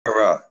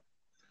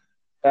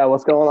Yeah,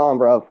 what's going on,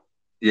 bro?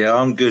 Yeah,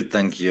 I'm good,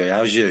 thank you.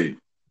 How's you?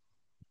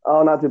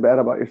 Oh, not too bad.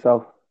 How about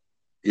yourself?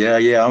 Yeah,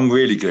 I'm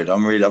really good.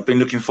 I've been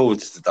looking forward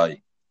to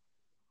today.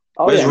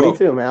 Oh Where's yeah, me Rob?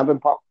 too, man. I've been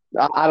pumped.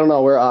 I don't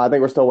know. I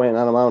think we're still waiting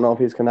on him. I don't know if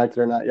he's connected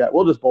or not yet.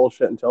 We'll just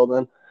bullshit until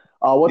then.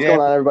 What's Yeah.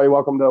 going on, everybody?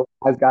 Welcome to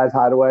Wise Guys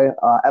Hideaway,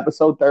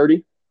 episode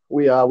 30.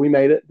 We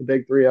made it, the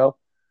big 3-0.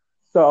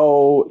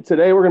 So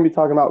today we're gonna be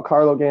talking about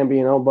Carlo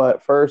Gambino,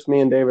 but first, me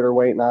and David are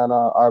waiting on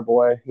our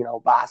boy,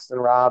 Boston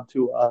Rob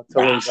to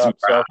link Bastard.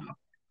 up.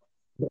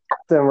 So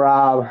Boston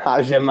Rob,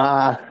 how's your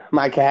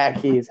my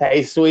khakis?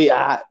 Hey,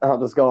 sweetheart. I'll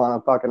just go on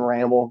a fucking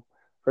ramble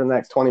for the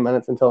next 20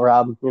 minutes until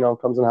Rob,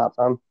 comes in hot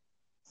time.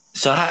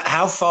 So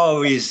how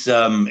far is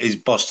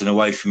Boston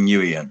away from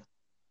you, Ian?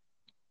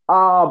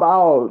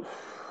 About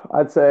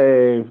I'd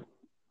say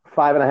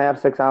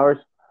 5.5, 6 hours,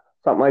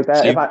 something like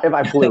that. If See?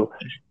 I flew.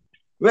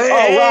 Oh,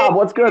 Hey, Rob,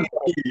 what's good?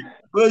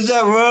 what's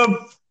up, Rob?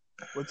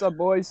 What's up,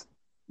 boys?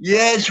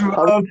 Yes,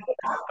 How Rob.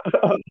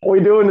 we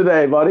doing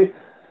today, buddy?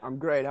 I'm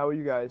great. How are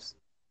you guys?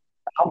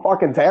 I'm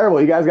fucking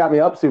terrible. You guys got me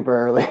up super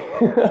early.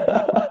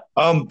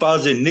 I'm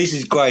buzzing. This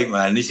is great,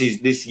 man. This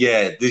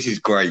is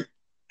great.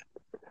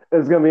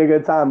 It's gonna be a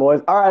good time,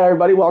 boys. All right,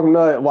 everybody, welcome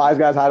to Wise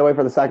Guys Hideaway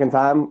for the second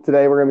time.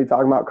 Today we're gonna be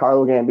talking about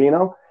Carlo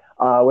Gambino,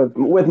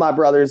 with my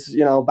brothers,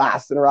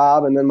 Boston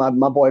Rob, and then my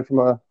boy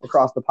from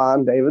across the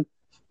pond, David.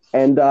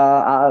 And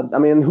I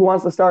mean, who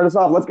wants to start us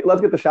off?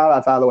 Let's get the shout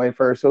outs out of the way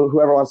first. So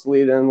whoever wants to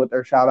lead in with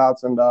their shout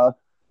outs, and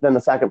then the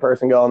second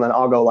person go, and then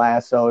I'll go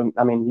last. So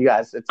I mean, you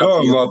guys, it's up Go to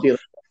on, you. Rob.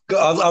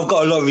 I've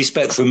got a lot of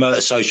respect for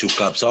Murder Social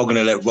Club, so I'm going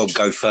to let Rob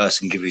go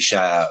first and give his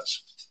shout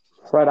outs.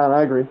 Right on,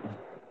 I agree.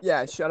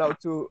 Yeah, shout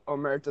out to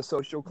Omerta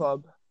Social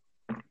Club,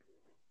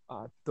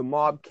 the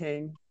Mob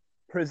King,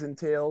 Prison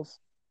Tales,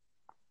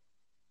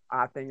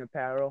 I Thing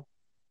Apparel.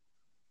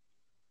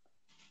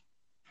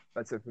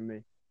 That's it for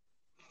me.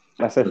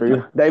 That's it for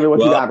you, David. What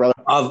you Well, got, brother?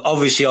 I've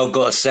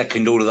got to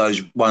second all of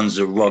those ones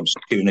that Rob's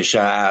giving a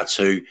shout out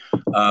to,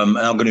 and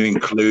I'm going to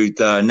include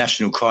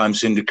National Crime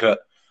Syndicate,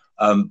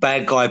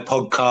 Bad Guy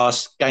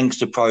Podcast,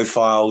 Gangster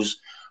Profiles,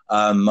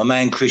 my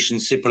man Christian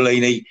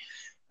Cipollini.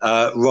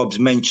 Rob's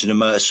mentioned the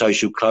Murder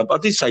Social Club. I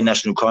did say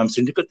National Crime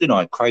Syndicate, didn't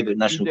I? Craig You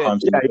National did. Crime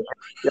Yeah, Syndicate.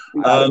 yeah,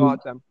 you got You it. Um,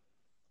 got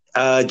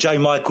them. J.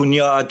 Michael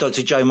Nyata,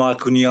 Dr. J.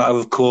 Michael Nyata,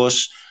 of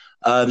course.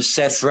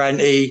 Seth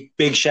Ranty,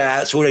 big shout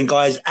out to all them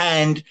guys.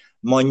 And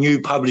my new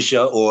publisher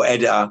or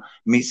editor,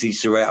 Mitzi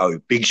Soretto.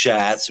 Big shout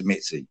out to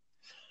Mitzi.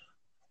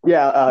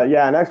 Yeah.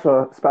 An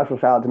extra special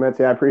shout out to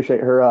Mitzi. I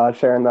appreciate her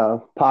sharing the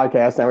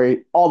podcast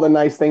and all the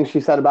nice things she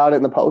said about it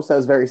in the post. That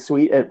was very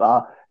sweet. It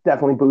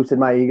definitely boosted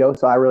my ego,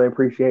 so I really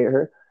appreciate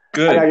her. I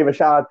gotta Good. give a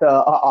shout out to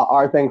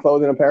our thing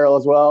clothing apparel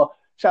as well.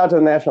 Shout out to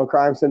the National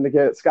Crime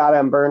Syndicate, Scott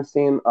M.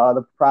 Bernstein,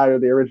 the proprietor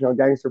of the original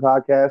Gangster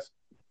podcast.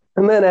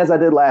 And then, as I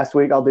did last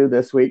week, I'll do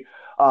this week.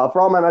 For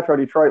all my Metro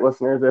Detroit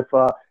listeners, if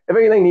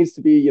anything needs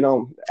to be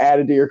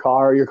added to your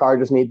car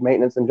just needs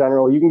maintenance in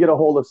general, you can get a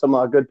hold of some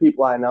good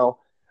people I know.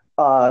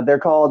 They're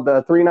called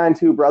the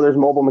 392 Brothers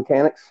Mobile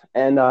Mechanics,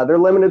 and they're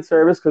limited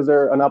service because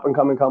they're an up and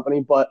coming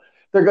company, but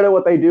they're good at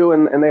what they do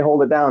and they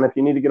hold it down. If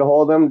you need to get a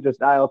hold of them, just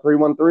dial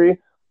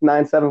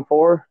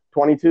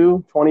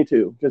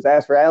 313-974-2222. Just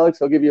ask for Alex.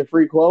 He'll give you a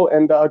free quote,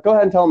 and go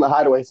ahead and tell him the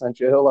Hideaway sent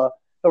you. He'll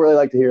really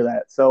like to hear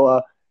that.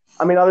 So,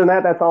 I mean, other than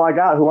that, that's all I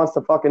got. Who wants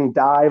to fucking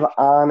dive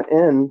on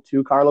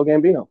into Carlo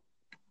Gambino?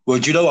 Well,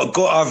 do you know what?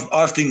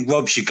 I think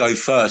Rob should go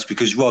first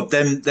because Rob,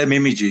 them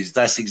images,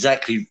 that's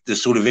exactly the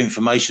sort of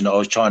information that I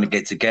was trying to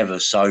get together.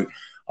 So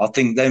I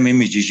think them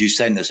images you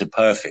sent us are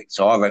perfect.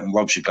 So I reckon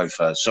Rob should go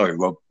first. Sorry,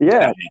 Rob.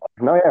 Yeah,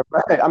 no, yeah,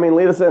 right. I mean,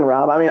 lead us in,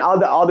 Rob. I mean,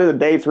 I'll do the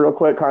dates real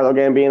quick. Carlo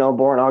Gambino,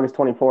 born August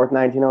 24th,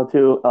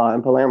 1902,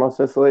 in Palermo,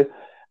 Sicily,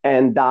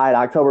 and died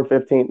October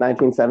 15th,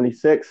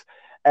 1976,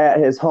 at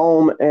his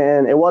home,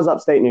 and it was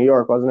upstate New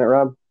York, wasn't it,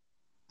 Rob?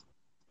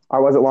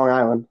 Or was it Long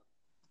Island?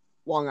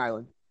 Long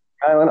Island.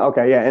 Island,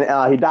 okay,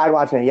 yeah, and he died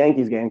watching a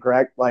Yankees game,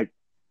 correct? Like,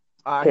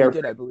 He care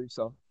did, I believe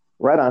so.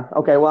 right on.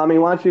 Okay, well, I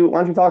mean, why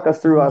don't you talk us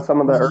through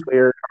some of the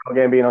earlier Carlo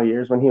Gambino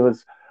years when he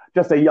was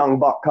just a young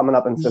buck coming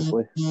up in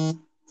Sicily?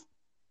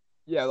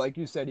 Yeah, like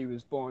you said, he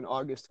was born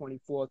August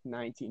 24th,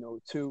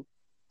 1902,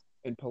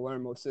 in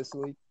Palermo,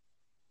 Sicily.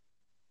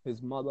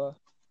 His mother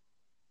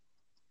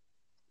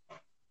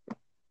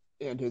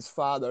and his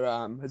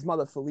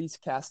mother Felice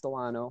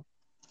Castellano,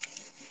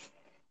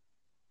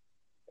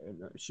 and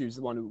she was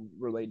the one who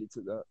related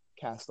to the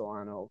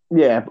Castellano.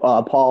 Yeah,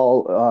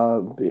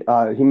 Paul.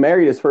 He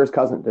married his first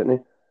cousin, didn't he?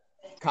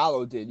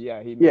 Carlo did,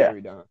 yeah. He Yeah.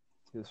 married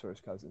his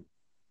first cousin.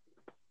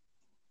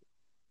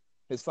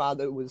 His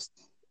father was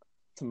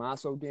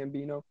Tommaso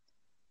Gambino.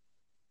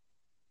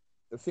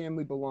 The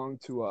family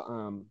belonged to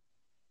a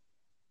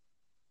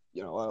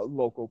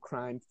local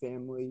crime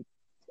family,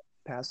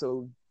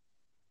 Paso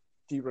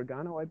di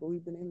Regano, I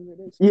believe the name of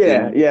it is.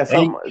 Yeah. Yeah,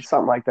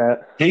 something like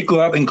that. He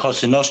grew up in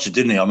Costa Nostra,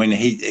 didn't he? I mean,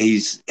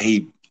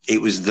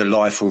 it was the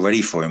life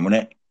already for him,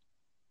 wasn't it?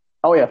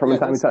 Oh yeah, from the Yeah,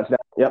 time he touched down.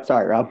 Yep,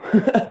 sorry, Rob.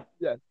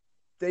 yeah.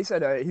 They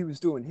said he was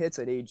doing hits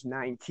at age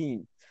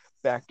 19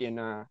 back in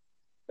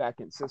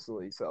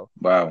Sicily. So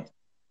Wow.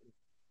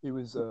 he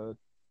was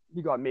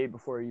he got made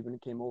before he even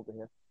came over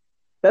here.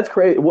 That's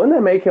crazy. Wouldn't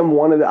that make him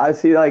one of the? I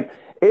see, like,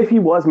 if he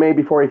was made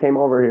before he came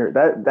over here,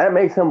 that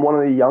makes him one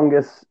of the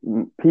youngest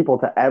people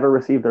to ever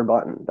receive their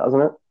button,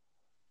 doesn't it?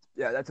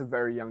 Yeah, that's a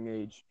very young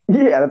age.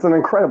 Yeah, that's an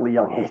incredibly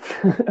young age.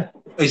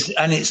 He's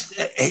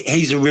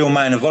a real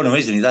man of honor,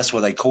 isn't he? That's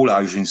what they call it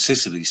over in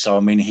Sicily. So I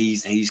mean,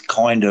 he's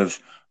kind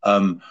of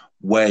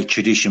where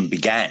tradition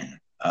began.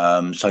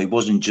 So it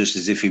wasn't just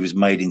as if he was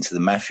made into the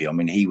mafia. I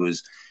mean, he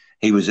was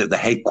at the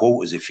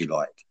headquarters, if you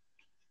like.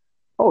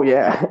 Oh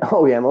yeah,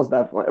 oh yeah, most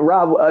definitely.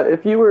 Rob,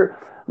 if you were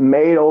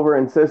made over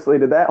in Sicily,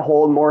 did that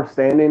hold more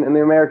standing in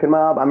the American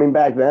mob? I mean,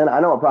 back then, I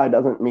know it probably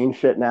doesn't mean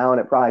shit now,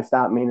 and it probably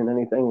stopped meaning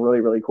anything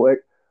really, really quick.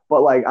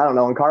 But like, I don't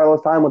know, in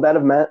Carlos' time, would that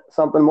have meant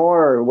something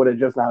more, or would it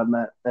just not have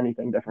meant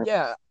anything different?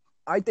 Yeah,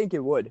 I think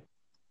it would.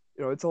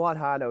 You know, it's a lot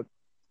harder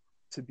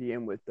to be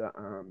in with the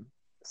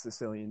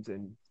Sicilians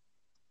and,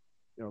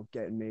 you know,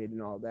 getting made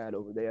and all that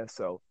over there.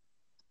 So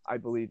I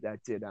believe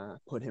that did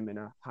put him in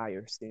a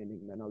higher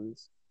standing than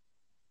others.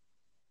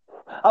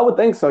 I would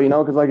think so, you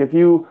know, because like if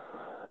you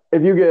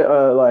get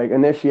like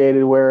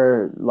initiated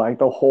where like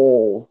the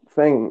whole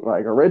thing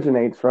like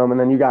originates from, and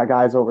then you got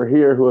guys over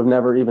here who have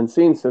never even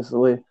seen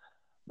Sicily.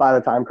 By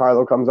the time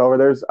Carlo comes over,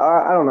 there's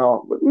I don't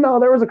know, no,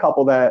 there was a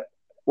couple that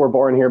were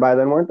born here by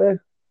then, weren't they?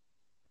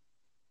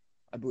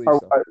 I believe so.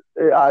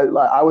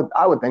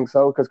 I would think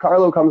so because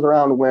Carlo comes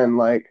around when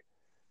like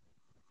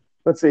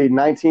let's see,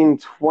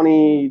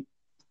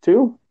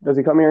 1922. Does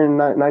he come here in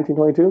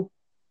 1922?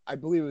 I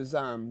believe it was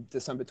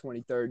December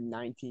 23rd,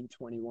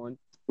 1921.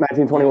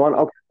 1921.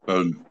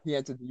 Okay. He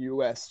entered the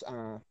U.S.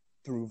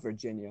 Through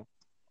Virginia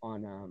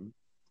on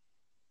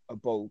a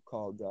boat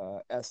called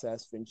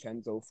SS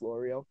Vincenzo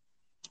Florio.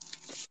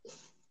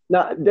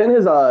 Now, did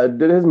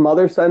his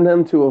mother send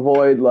him to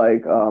avoid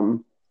like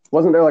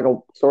wasn't there like a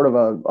sort of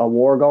a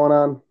war going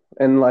on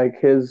in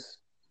like his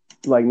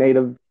like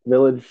native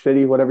village,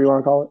 city, whatever you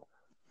want to call it?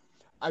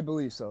 I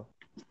believe so.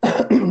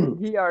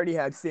 He already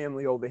had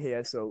family over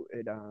here, so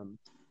it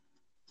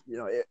you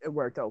know, it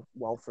worked out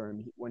well for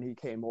him when he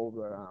came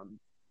over. I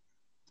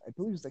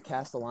believe it was the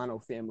Castellano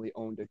family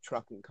owned a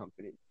trucking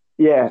company.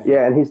 Yeah,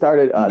 and he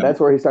started.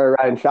 That's where he started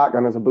riding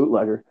shotgun as a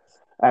bootlegger.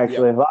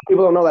 Actually, Yep. a lot of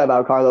people don't know that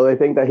about Carlo. They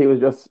think that he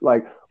was just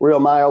like real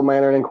mild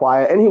mannered and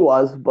quiet, and he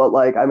was. But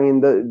like, I mean,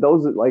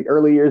 those like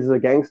early years as a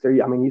gangster.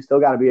 I mean, you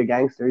still got to be a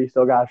gangster. You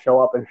still got to show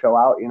up and show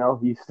out. You know,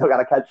 you still got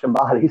to catch some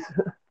bodies.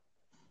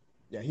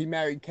 Yeah, he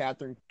married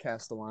Catherine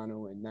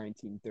Castellano in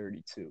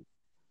 1932,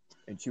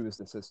 and she was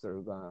the sister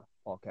of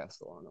Paul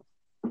Castellano.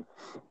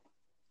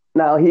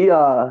 Now he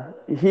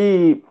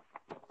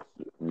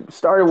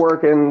started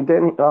working.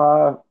 Didn't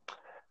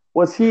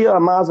was he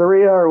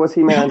Mazzaria or was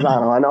he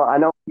Maranzano? I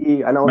know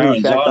he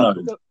checked up.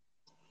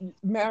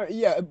 Maranzano.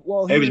 Yeah,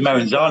 well, He was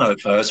Maranzano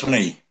at first,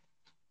 wasn't he?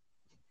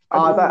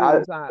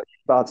 I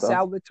thought so.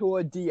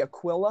 Salvatore di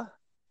Aquila.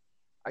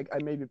 I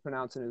may be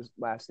pronouncing his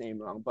last name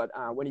wrong, but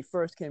when he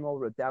first came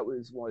over, that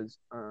was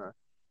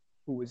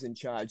who was in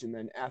charge, and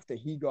then after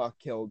he got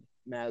killed,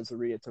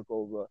 Mazzaria took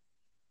over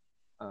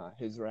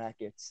his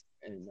rackets,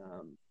 and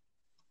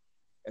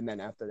then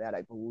after that,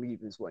 I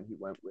believe is when he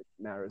went with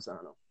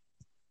Maranzano.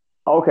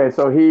 Okay,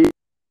 so he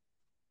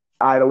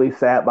idly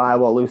sat by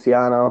while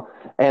Luciano,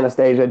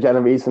 Anastasia,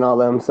 Genovese, and all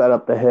them set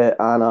up the hit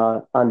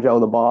on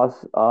Joe the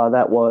Boss.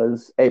 That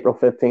was April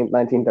 15th,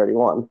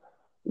 1931,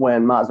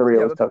 when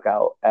Mazzaria was took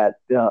out at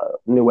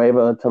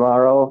Nueva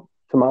Tomorrow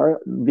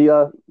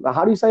via,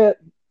 how do you say it?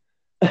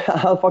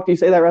 How the fuck do you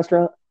say that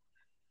restaurant?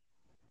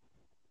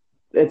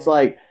 It's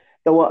like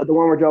the one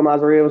where Joe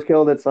Mazzaria was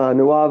killed. It's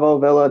Nuovo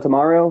Villa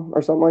Tomaro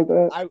or something like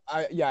that.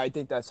 I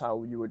think that's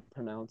how you would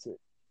pronounce it.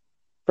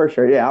 For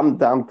sure, yeah,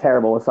 I'm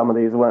terrible with some of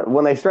these.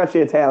 When they stretch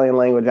the Italian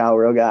language out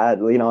real good,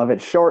 you know, if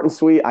it's short and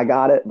sweet, I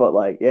got it. But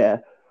like, yeah,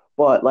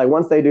 but like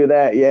once they do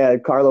that, yeah,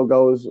 Carlo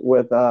goes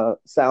with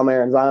Sal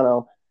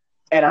Maranzano,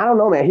 and I don't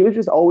know, man, he was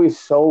just always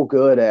so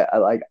good at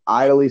like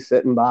idly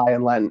sitting by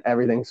and letting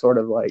everything sort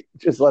of like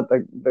just let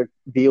the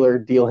dealer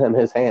deal him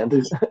his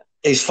hand.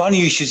 It's funny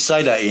you should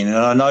say that, Ian, and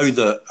I know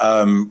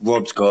that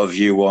Rob's got a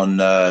view on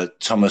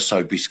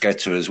Tommaso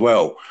Buscetta as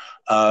well,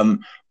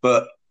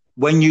 but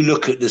when you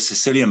look at the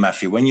Sicilian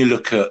Mafia, when you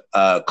look at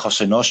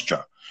Cosa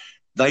Nostra,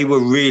 they were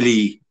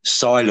really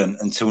silent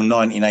until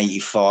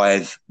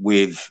 1985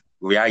 with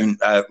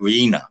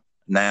Riina.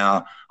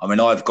 Now, I mean,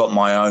 I've got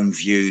my own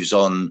views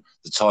on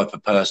the type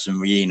of person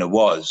Riina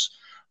was.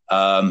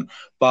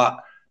 But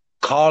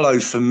Carlo,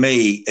 for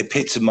me,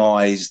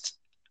 epitomized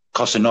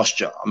Cosa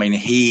Nostra. I mean,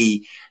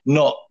 he,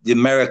 not the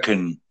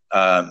American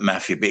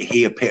Mafia, but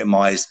he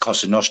epitomized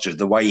Cosa Nostra,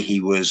 the way he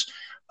was.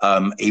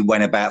 He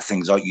went about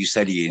things, like you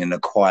said, Ian, in a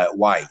quiet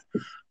way.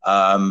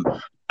 And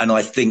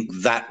I think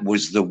that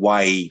was the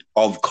way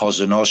of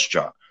Cosa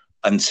Nostra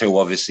until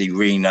obviously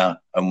Riina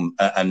and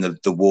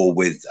the war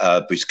with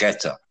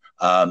Buscetta.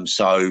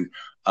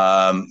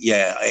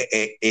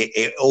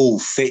 It all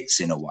fits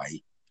in a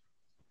way.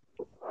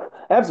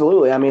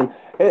 Absolutely. I mean,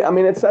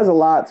 it says a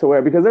lot to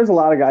where, because there's a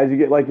lot of guys, you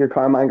get like your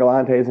Carmine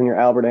Galantes and your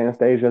Albert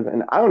Anastasias,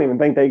 and I don't even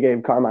think they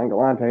gave Carmine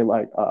Galante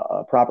like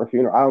a proper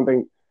funeral. I don't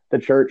think the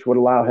church would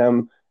allow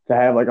him to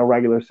have like a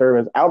regular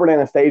service. Albert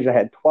Anastasia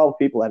had 12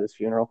 people at his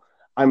funeral.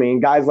 I mean,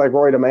 guys like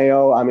Roy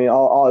DeMeo, I mean,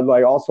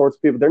 all sorts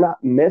of people. They're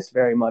not missed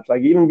very much.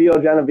 Like even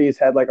Vito Genovese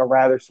had like a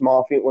rather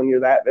small feat when you're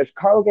that.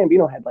 Carlo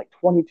Gambino had like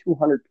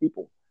 2,200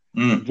 people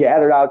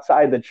gathered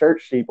outside the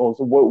church steeples,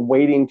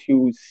 waiting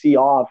to see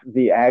off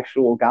the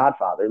actual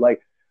Godfather.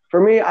 Like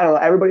for me, I don't know.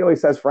 Everybody always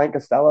says Frank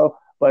Costello,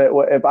 but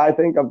if I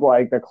think of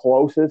like the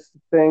closest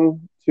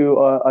thing to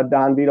a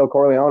Don Vito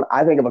Corleone,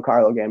 I think of a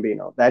Carlo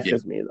Gambino. That's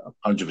just me though.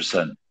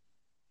 100%.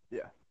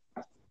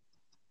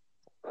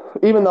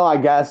 Even though I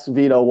guess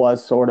Vito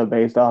was sort of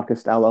based off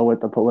Costello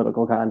with the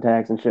political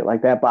contacts and shit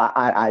like that, but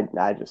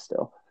I just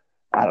still,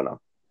 I don't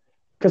know.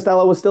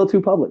 Costello was still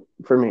too public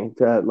for me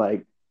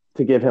to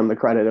give him the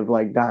credit of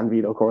like Don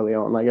Vito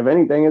Corleone. Like if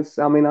anything, I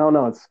don't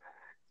know, it's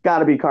got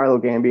to be Carlo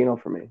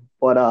Gambino for me.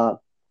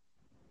 But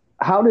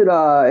how did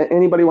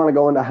anybody want to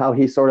go into how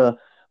he sort of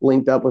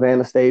linked up with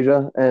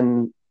Anastasia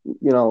and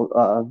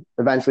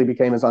eventually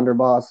became his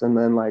underboss, and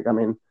then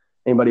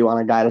anybody want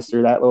to guide us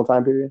through that little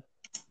time period?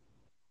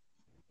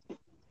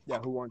 Yeah,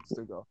 who wants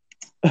to go?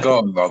 Go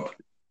on, Rob.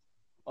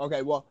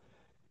 Okay, well,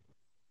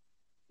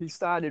 he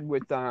started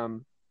with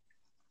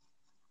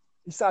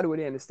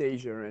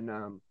Anastasia,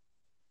 and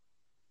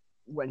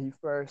when he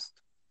first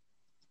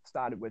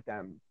started with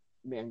them,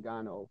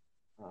 Mangano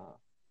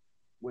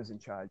was in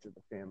charge of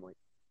the family,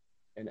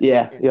 and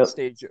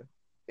Anastasia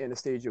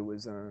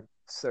was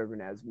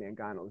serving as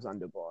Mangano's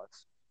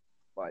underboss,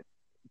 but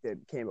there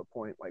came a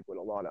point like with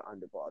a lot of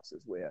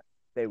underbosses where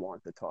they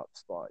want the top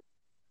spot.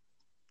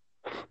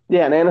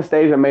 Yeah, and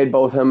Anastasia made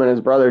both him and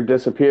his brother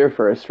disappear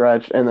for a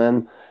stretch, and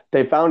then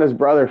they found his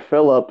brother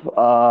Philip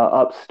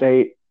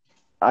upstate,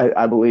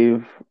 I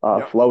believe,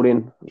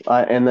 floating,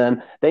 and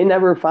then they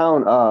never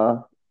found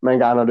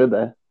Mangano, did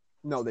they?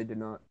 No, they did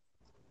not.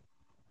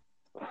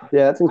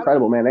 Yeah, that's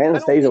incredible, man.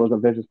 Anastasia was a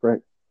vicious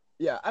prick.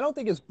 Yeah, I don't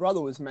think his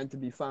brother was meant to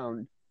be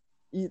found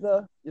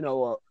either,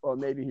 or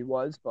maybe he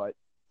was, but.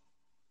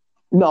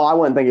 No, I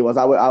wouldn't think it was.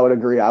 I would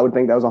agree. I would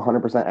think that was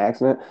 100%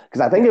 accident, because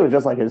I think it was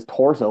just like his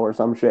torso or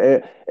some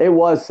shit. It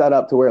was set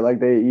up to where like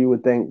you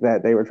would think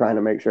that they were trying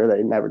to make sure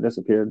they never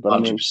disappeared.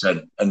 But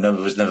 100%, and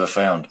was never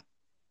found.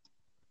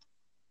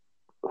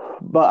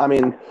 But I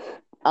mean,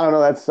 I don't know.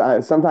 That's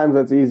sometimes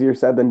that's easier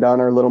said than done,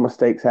 or little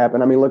mistakes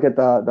happen. I mean, look at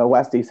the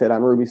Westies hit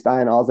on Ruby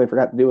Stein. All they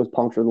forgot to do was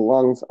puncture the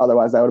lungs.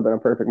 Otherwise, that would have been a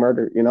perfect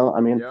murder.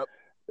 I mean, yep.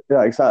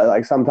 like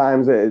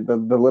sometimes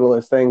the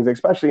littlest things,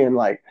 especially in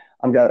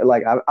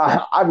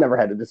I've never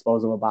had to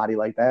dispose of a body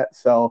like that,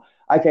 so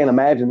I can't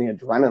imagine the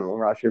adrenaline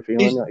rush you're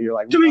feeling. You're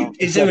like,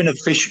 is there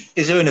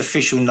an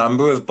official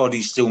number of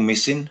bodies still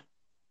missing?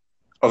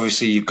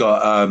 Obviously, you've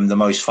got the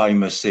most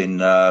famous in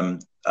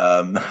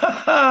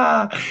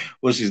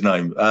what's his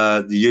name?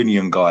 The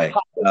Union guy,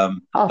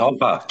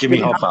 Hoffa, Jimmy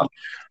Hoffa.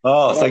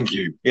 Oh, thank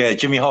you. Yeah,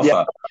 Jimmy Hoffa.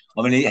 Yeah.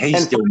 I mean,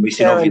 he's still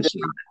missing,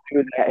 obviously.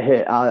 That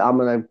hit. I'm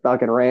gonna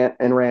fucking rant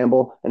and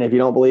ramble, and if you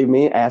don't believe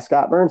me, ask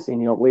Scott Bernstein.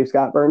 You don't believe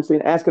Scott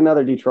Bernstein? Ask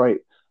another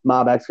Detroit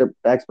mob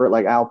expert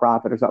like Al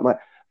Prophet or something like.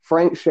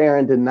 Frank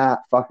Sharon did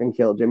not fucking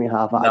kill Jimmy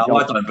Hoffa. No,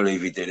 I don't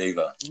believe he did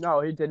either.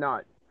 No, he did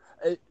not.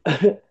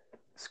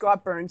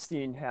 Scott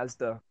Bernstein has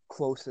the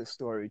closest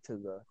story to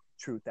the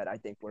truth that I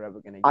think we're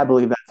ever going to get. I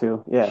believe that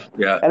too. Yeah.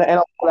 Yeah.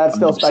 And that's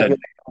still speculation.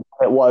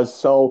 It was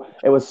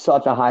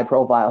such a high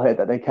profile hit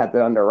that they kept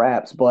it under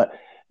wraps, but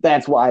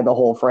that's why the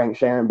whole Frank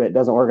Sharon bit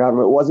doesn't work out.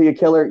 Was he a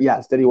killer?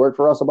 Yes. Did he work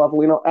for Russell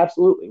Buffalino?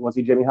 Absolutely. Was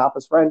he Jimmy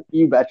Hoffa's friend?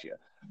 You betcha.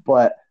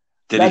 But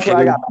did he kill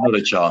him? Not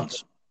a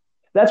chance.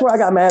 That's where I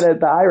got mad at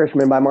The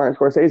Irishman by Martin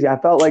Scorsese.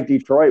 I felt like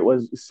Detroit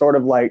was sort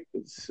of like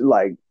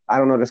I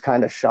don't know, just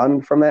kind of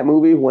shunned from that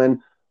movie when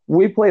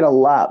we played a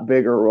lot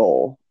bigger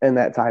role in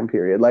that time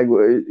period. Like,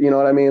 you know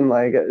what I mean?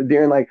 Like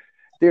during the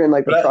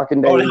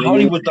trucking days.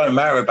 Hollywood don't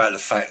matter about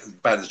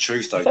the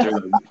truth, though, do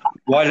they?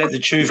 Why let the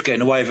truth get in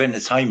the way of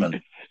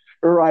entertainment?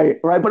 Right.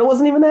 But it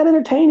wasn't even that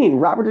entertaining.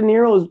 Robert De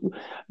Niro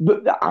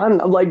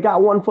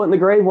got one foot in the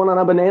grave, one on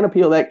a banana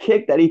peel. That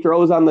kick that he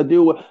throws on the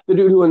dude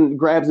who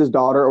grabs his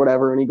daughter or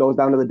whatever, and he goes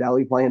down to the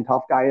deli playing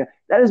tough guy.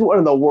 That is one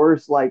of the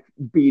worst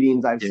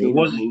beatings I've seen.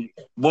 It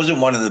wasn't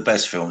one of the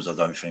best films, I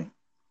don't think.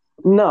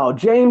 No,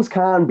 James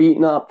Caan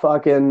beating up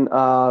fucking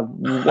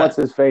what's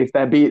his face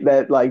that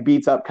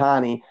beats up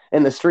Connie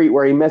in the street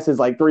where he misses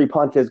 3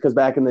 punches because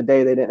back in the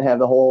day they didn't have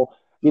the whole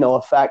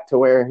effect to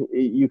where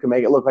you can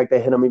make it look like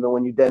they hit him even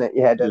when you didn't.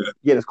 You had to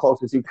get as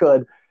close as you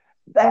could.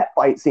 That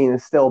fight scene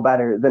is still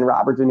better than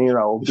Robert De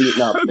Niro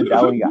beating up the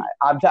deli guy.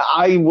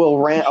 I will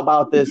rant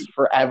about this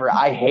forever.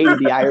 I hated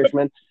The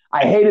Irishman.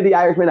 I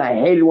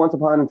hated Once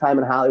Upon a Time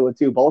in Hollywood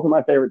too. Both of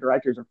my favorite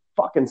directors are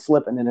fucking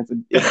slipping, and it's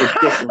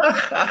ridiculous.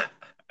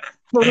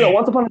 For real,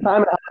 Once Upon a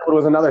Time in Hollywood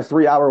was another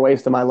 3-hour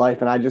waste of my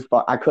life, and I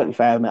couldn't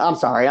fathom it. I'm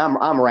sorry,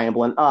 I'm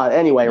rambling.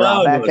 Anyway,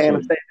 Rob, back to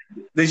Anastasia.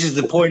 This is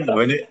the point, though,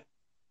 isn't it?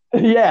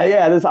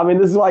 Yeah. This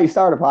is why you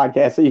start a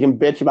podcast, so you can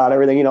bitch about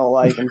everything you don't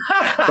like, and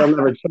they'll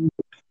never change.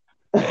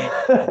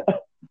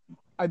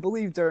 I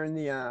believe during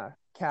the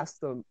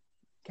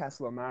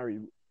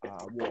Castellamare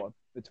war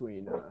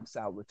between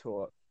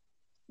Salvatore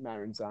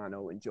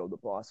Maranzano and Joe the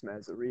Boss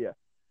Mazzaria.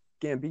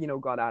 Gambino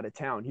got out of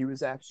town. He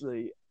was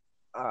actually,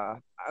 I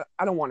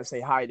don't want to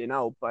say hiding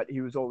out, but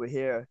he was over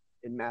here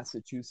in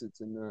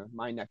Massachusetts in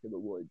my neck of the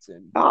woods.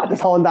 And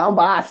just holding down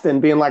Boston,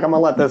 being like, I'm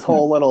gonna let this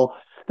whole little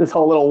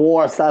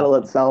war settle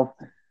itself.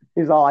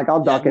 He's all like,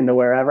 I'll duck into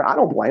wherever. I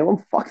don't blame him.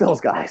 Fuck those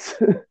guys.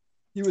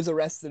 He was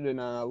arrested in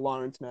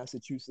Lawrence,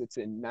 Massachusetts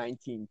in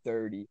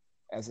 1930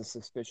 as a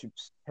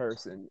suspicious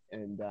person,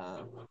 and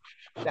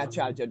that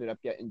charge ended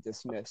up getting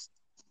dismissed.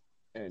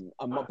 And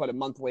but a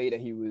month later,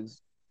 he was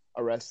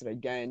arrested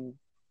again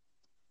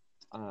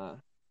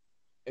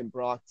in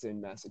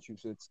Brockton,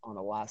 Massachusetts, on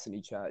a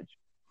larceny charge.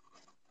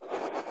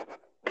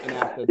 And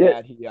after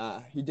that,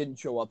 he didn't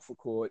show up for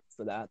court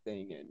for that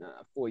thing. And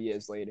 4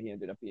 years later, he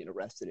ended up being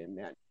arrested in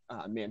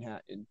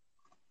Manhattan.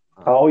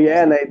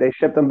 And they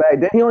shipped him back.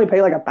 Didn't he only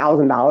pay like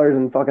 $1,000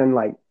 and fucking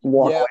like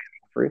walk away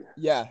free?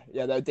 Yeah.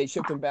 They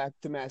shipped him back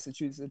to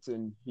Massachusetts,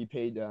 and he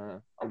paid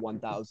a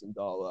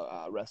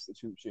 $1,000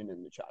 restitution,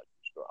 and the charge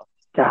was dropped.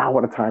 God,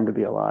 what a time to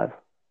be alive.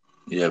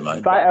 Yeah, man.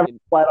 If I ever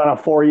fled on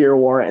a 4-year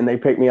warrant and they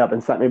picked me up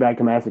and sent me back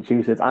to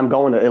Massachusetts, I'm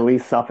going to at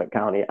least Suffolk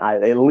County,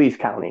 at least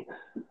county.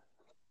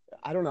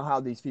 I don't know how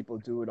these people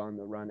do it on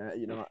the run.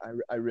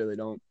 I really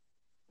don't.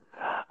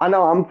 I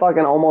know I'm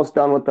fucking almost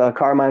done with the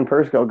Carmine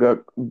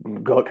Persico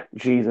book.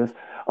 Jesus.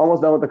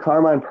 Almost done with the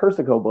Carmine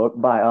Persico book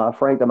by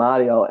Frank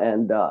DiMatteo.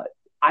 And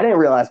I didn't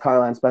realize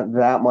Carmine spent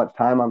that much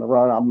time on the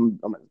run. I'm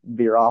going to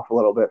veer off a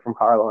little bit from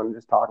Carlo and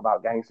just talk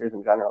about gangsters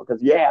in general.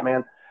 Because, yeah,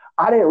 man,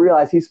 I didn't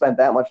realize he spent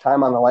that much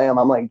time on the lam.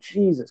 I'm like,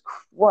 Jesus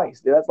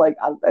Christ, dude.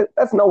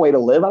 That's no way to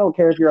live. I don't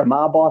care if you're a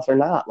mob boss or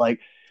not.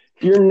 Like,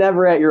 you're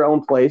never at your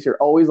own place. You're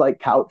always like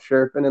couch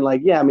surfing. And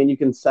like, yeah, I mean, you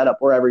can set up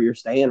wherever you're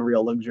staying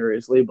real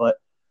luxuriously, but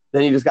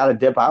then you just got to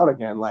dip out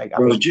again. Like,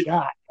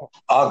 God.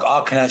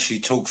 I can actually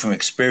talk from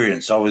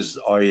experience.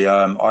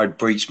 I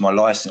breached my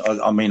license.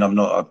 I mean, I'm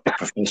not a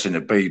professor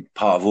to be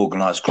part of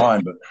organised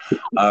crime, but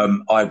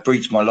I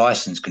breached my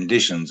license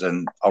conditions,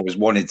 and I was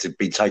wanted to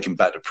be taken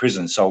back to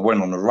prison. So I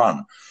went on a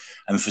run,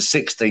 and for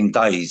 16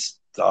 days,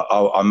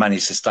 I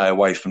managed to stay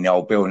away from the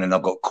old building, and I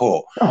got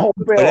caught. Oh,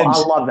 Bill, I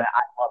love that.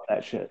 I love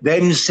that shit.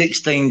 Them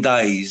 16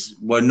 days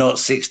were not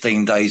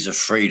 16 days of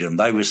freedom.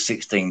 They were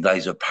 16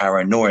 days of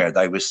paranoia.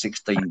 They were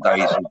 16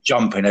 days of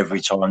jumping every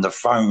time the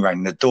phone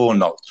rang, the door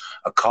knocked,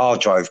 a car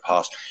drove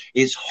past.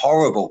 It's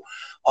horrible.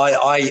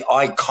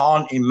 I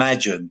can't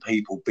imagine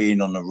people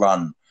being on the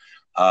run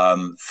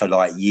for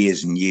like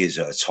years and years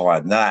at a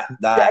time. That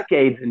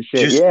decades and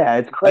shit.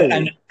 It's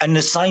crazy. And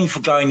the same for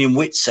going in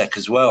WITSEC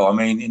as well. I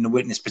mean, in the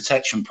Witness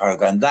Protection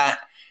Program, that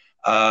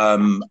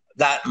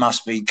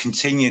must be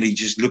continually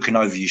just looking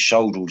over your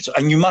shoulders.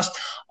 And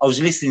I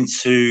was listening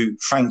to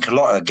Frank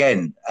Carlotta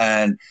again,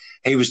 and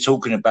he was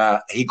talking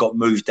about he got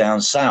moved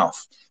down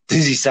south.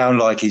 Does he sound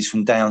like he's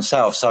from down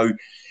south? So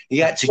he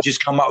had to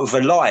just come up with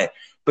a lie.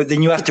 But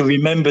then you have to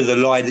remember the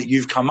lie that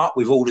you've come up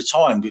with all the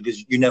time,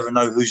 because you never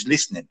know who's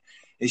listening.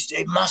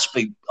 It must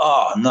be.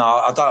 Oh no,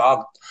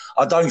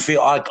 I don't feel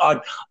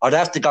I'd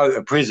have to go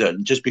to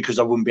prison just because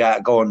I wouldn't be able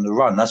to go on the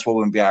run. That's why I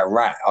wouldn't be able to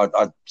rat.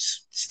 I'd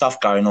stuff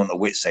going on at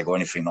WITSEC or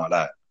anything like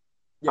that.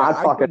 Yeah,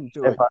 I couldn't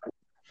do it.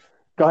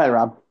 Go ahead,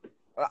 Rob.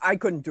 I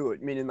couldn't do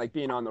it. Meaning, like,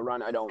 being on the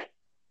run, I don't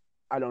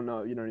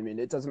know. You know what I mean?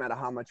 It doesn't matter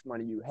how much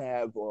money you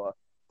have or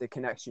the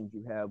connections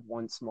you have.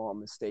 One small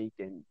mistake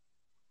and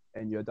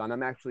you're done.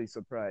 I'm actually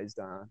surprised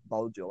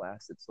Bulger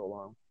lasted so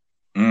long.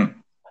 Mm.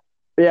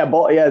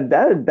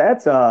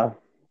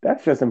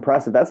 That's just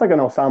impressive. That's like an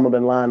Osama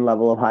bin Laden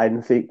level of hide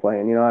and seek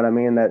playing. You know what I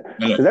mean?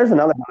 Because there's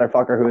another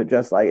motherfucker who it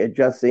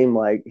just seemed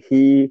like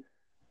he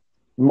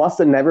must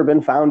have never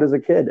been found as a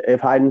kid.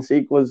 If hide and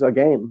seek was a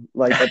game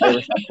like that they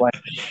were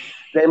playing,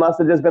 they must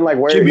have just been like,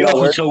 "Where Jimmy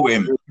where told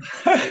him?"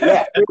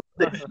 Yeah,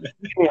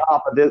 Jimmy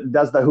Hoffa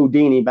does the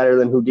Houdini better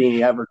than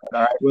Houdini ever could.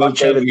 All right, World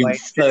champion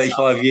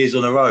 35 years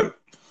on a row.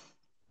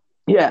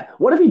 Yeah.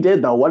 What if he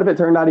did, though? What if it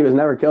turned out he was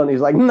never killed and he's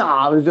like,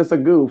 nah, it was just a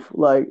goof?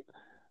 Like,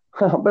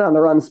 I've been on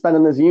the run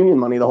spending this union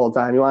money the whole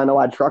time. You want to know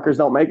why truckers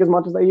don't make as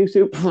much as they used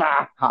to?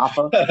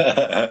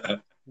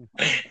 Hoffa.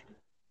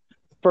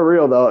 For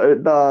real, though,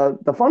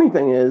 the funny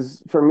thing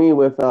is, for me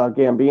with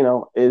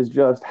Gambino, is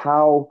just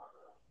how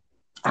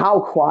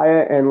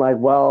quiet and, like,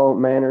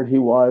 well-mannered he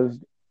was,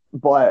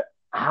 but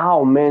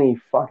how many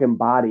fucking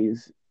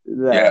bodies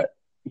that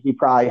he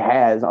probably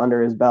has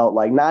under his belt.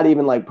 Like, not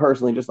even, like,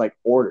 personally, just, like,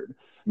 ordered.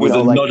 With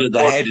a nod of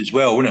the head as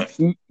well, wouldn't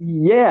it?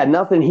 Yeah,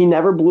 nothing. He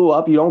never blew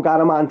up. You don't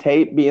got him on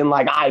tape being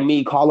like,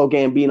 Carlo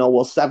Gambino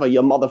will sever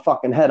your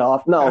motherfucking head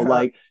off. No,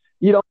 like,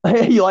 you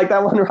don't. You like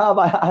that one, Rob?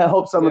 I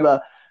hope some of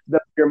the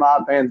your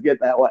mob fans get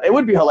that one. It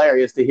would be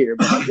hilarious to hear,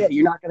 but like,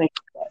 you're not going to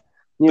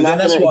get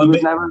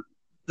that.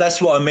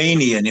 That's what I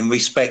mean, Ian, in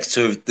respect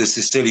to the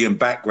Sicilian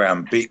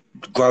background,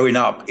 growing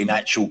up in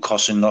actual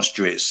Cosa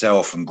Nostra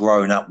itself and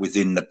growing up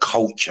within the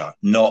culture,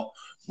 not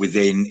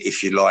within,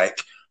 if you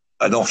like,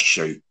 an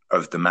offshoot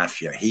of the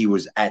mafia. He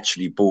was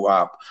actually brought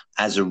up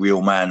as a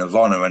real man of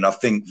honor. And I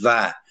think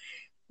that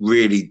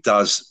really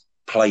does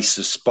place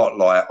a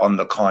spotlight on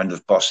the kind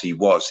of boss he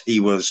was. He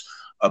was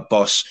a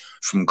boss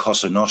from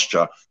Cosa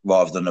Nostra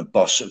rather than a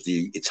boss of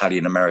the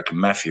Italian-American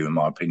mafia, in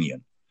my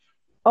opinion.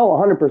 Oh,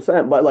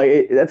 100%. But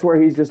like that's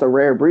where he's just a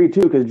rare breed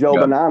too, because Joe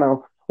Yeah.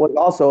 Bonanno was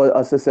also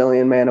a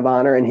Sicilian man of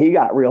honor, and he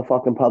got real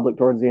fucking public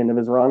towards the end of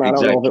his run. I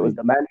don't know if it was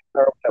dementia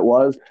or what it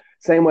was.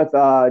 Same with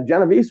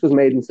Genovese was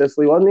made in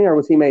Sicily, wasn't he, or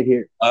was he made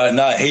here?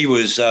 No, he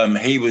was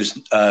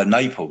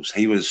Naples.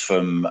 He was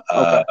from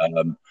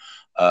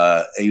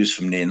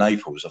near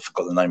Naples. I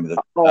forgot the name of the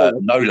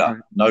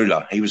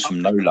Nola. He was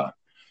from Nola,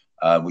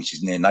 which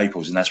is near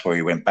Naples, and that's where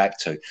he went back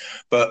to.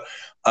 But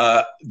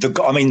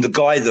the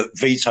guy that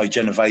Vito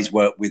Genovese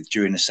worked with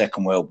during the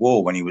Second World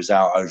War when he was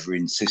out over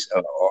in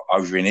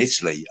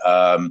Italy,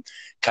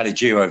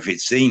 Calogero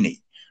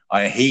Vizzini,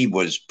 he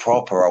was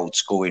proper old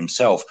school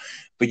himself.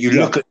 But you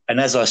look at, and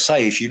as I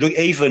say, if you look,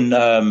 even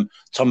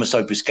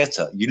Tommaso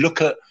Buscetta, you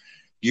look at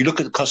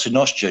the Cosa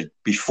Nostra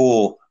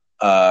before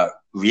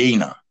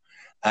Riina,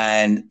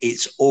 and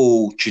it's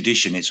all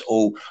tradition. It's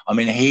all. I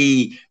mean,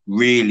 he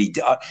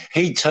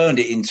turned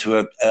it into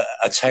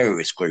a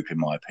terrorist group, in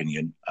my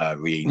opinion,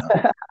 Riina.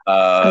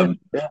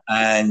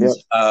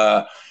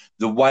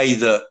 The way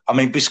that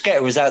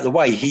Buscetta was out of the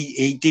way.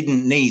 He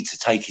didn't need to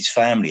take his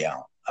family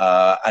out.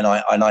 And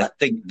I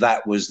think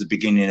that was the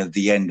beginning of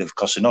the end of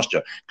Cosa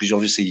Nostra, because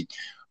obviously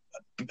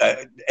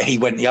he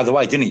went the other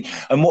way, didn't he?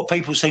 And what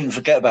people seem to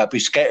forget about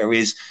Buscetta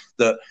is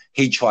that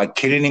he tried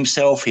killing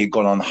himself. He had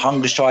gone on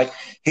hunger strike.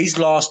 His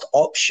last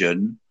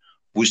option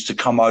was to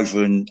come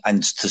over and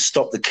to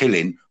stop the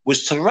killing,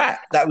 was to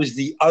rat. That was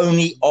the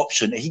only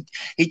option.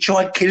 He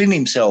tried killing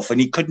himself, and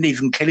he couldn't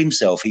even kill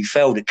himself. He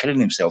failed at killing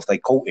himself. They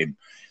caught him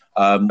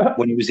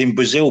when he was in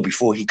Brazil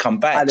before he come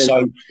back.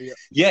 So,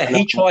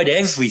 he tried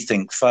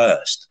everything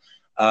first.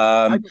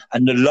 But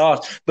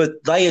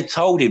they had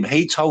told him,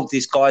 he told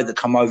this guy that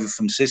come over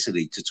from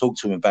Sicily to talk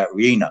to him about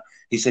Riina.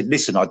 He said,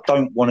 listen, I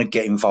don't want to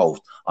get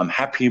involved. I'm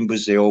happy in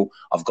Brazil.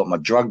 I've got my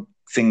drug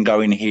thing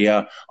going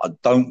here. I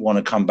don't want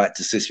to come back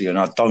to Sicily, and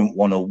I don't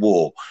want a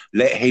war.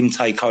 Let him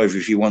take over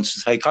if he wants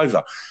to take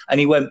over. And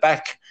he went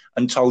back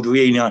and told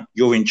Riina,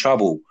 you're in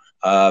trouble.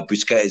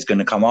 Buscetta is going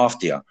to come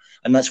after you.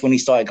 And that's when he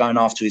started going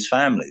after his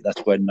family.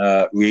 That's when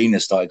Riina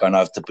started going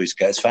after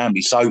Busquetta's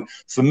family. So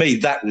for me,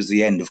 that was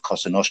the end of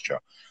Cosa Nostra.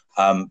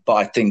 But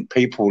I think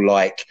people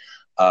like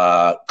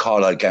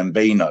Carlo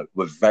Gambino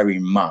were very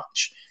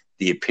much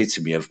the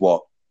epitome of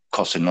what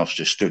Cosa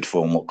Nostra stood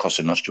for and what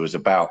Cosa Nostra was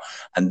about.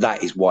 And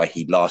that is why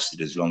he lasted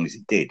as long as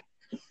he did.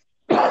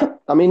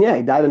 I mean,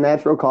 he died of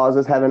natural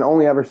causes, having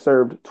only ever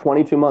served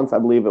 22 months, I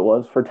believe it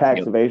was, for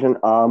tax evasion.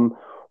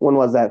 When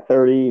was that?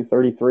 30,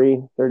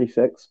 33,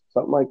 36,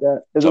 something like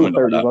that? It was in the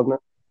 30s, wasn't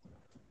it?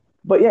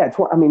 But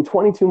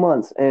 22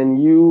 months,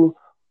 and you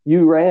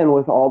ran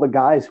with all the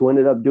guys who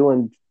ended up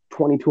doing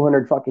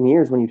 2,200 fucking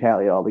years when you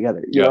tally it all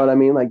together. You know what I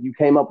mean? Like, you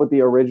came up with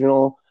the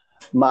original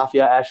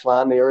mafia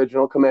echelon, the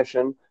original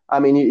commission. I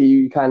mean,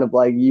 you kind of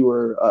like, you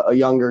were a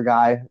younger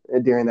guy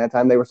during that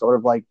time. They were sort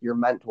of like your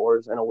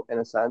mentors in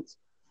a sense.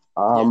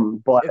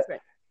 But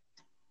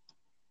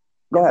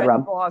go ahead,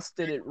 Rob. Boss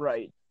did it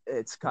right.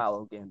 It's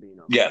Carlo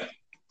Gambino. Yeah.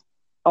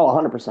 Oh,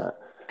 100%.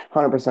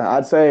 100%.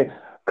 I'd say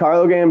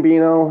Carlo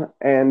Gambino,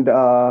 and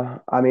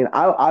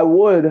I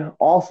would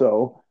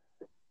also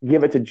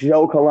give it to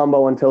Joe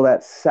Colombo until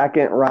that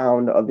second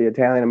round of the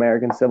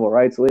Italian-American Civil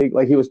Rights League.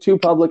 Like, he was too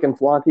public and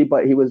flaunty,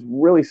 but he was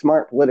really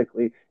smart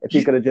politically if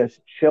he could have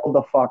just chilled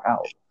the fuck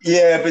out.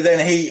 Yeah, but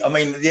then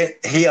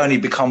he only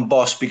become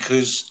boss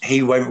because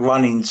he went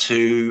running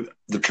to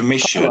the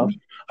commission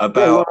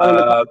about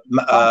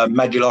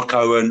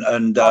Magliocco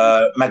and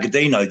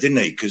Magaddino, didn't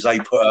he? Because they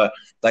put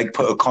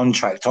a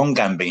contract on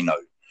Gambino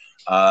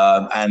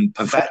and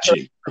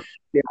Pavacci.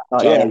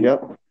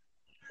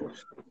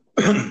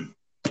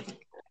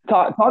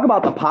 Talk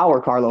about the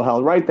power Carlo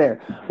held right there.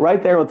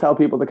 Right there will tell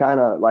people the kind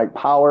of like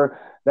power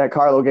that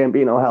Carlo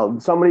Gambino held.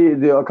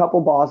 A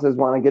couple bosses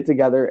want to get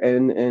together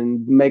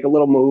and make a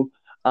little move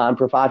on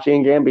Pavacci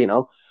and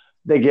Gambino.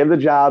 They give the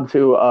job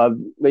to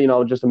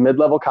just a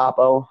mid-level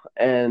capo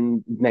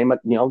and name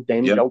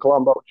Joe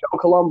Colombo. Joe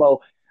Colombo,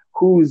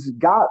 who's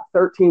got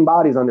 13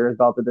 bodies under his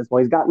belt at this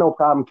point. He's got no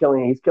problem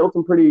killing. He's killed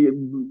some pretty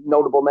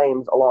notable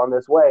names along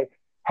this way.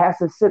 Has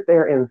to sit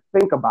there and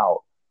think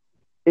about,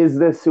 is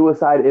this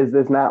suicide? Is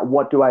this not?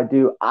 What do I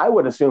do? I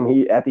would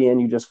assume at the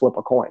end, you just flip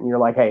a coin. You're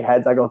like, hey,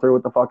 heads, I go through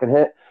with the fucking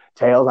hit.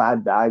 Tails,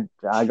 I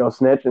go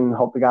snitch and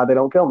hope to God they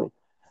don't kill me.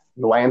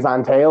 He lands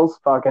on tails.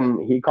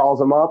 Fucking, he calls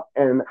him up,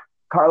 and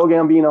Carlo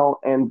Gambino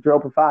and Joe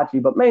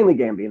Pavacci, but mainly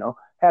Gambino,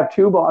 have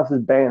two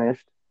bosses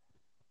banished,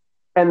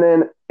 and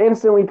then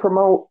instantly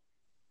promote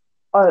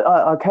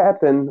a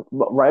captain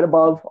right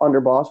above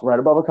underboss, right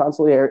above a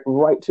consigliere,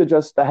 right to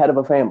just the head of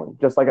a family,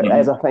 just like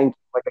as a thank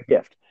you, like a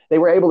gift. They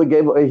were able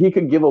to he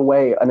could give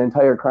away an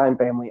entire crime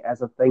family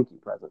as a thank you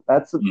present.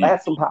 That's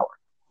some power.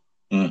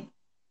 Mm.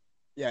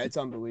 Yeah, it's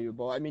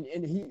unbelievable. I mean,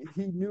 and he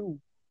knew,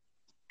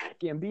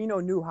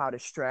 Gambino knew how to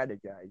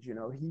strategize. He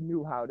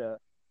knew how to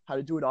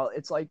do it all.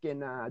 It's like in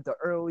the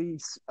early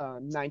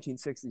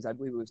 1960s, I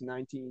believe it was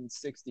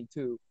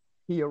 1962,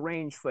 he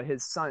arranged for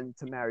his son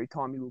to marry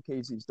Tommy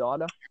Lucchese's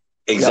daughter.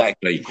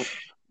 Exactly.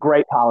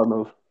 Great power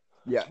move.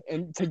 Yeah,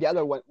 and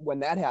together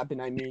when that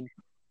happened, I mean,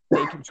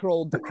 they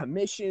controlled the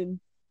commission,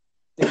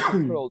 they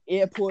controlled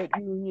airport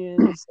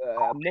unions,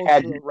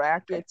 most of the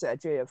rackets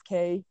at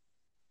JFK.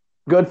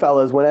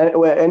 Goodfellas,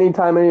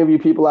 anytime any of you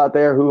people out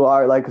there who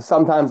are like,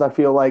 sometimes I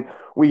feel like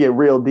we get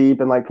real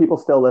deep and like people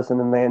still listen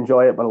and they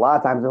enjoy it, but a lot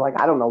of times they're like,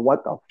 I don't know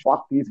what the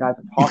fuck these guys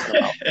are talking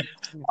about.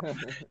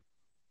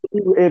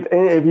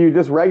 if you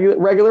just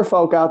regular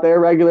folk out there,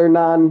 regular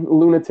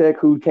non-lunatic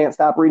who can't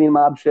stop reading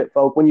mob shit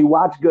folk, when you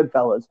watch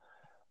Goodfellas,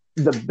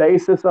 the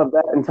basis of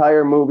that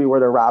entire movie where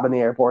they're robbing the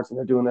airports and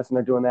they're doing this and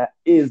they're doing that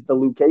is the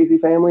Lucchese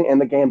family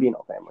and the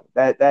Gambino family.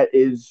 That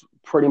is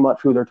pretty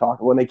much who they're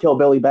talking. When they kill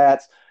Billy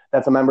Batts,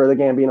 that's a member of the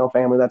Gambino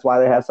family. That's why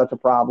they have such a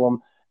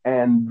problem.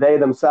 And they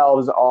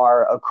themselves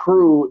are a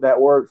crew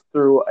that works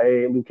through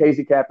a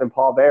Lucchese captain,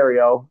 Paul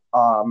Vario,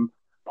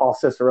 Paul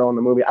Cicero in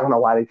the movie. I don't know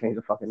why they changed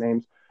the fucking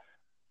names.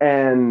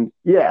 And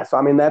yeah, so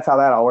I mean, that's how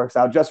that all works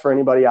out. Just for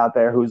anybody out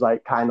there who's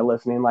like kind of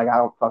listening, like, I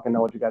don't fucking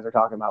know what you guys are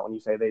talking about when you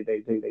say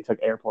they took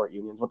airport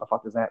unions. What the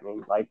fuck does that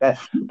mean? Like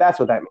that's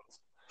what that means.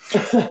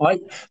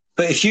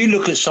 But if you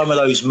look at some of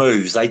those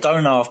moves, they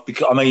don't have,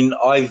 because I mean,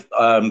 I've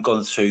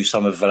gone through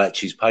some of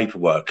Valachi's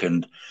paperwork,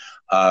 and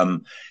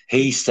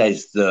he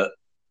says that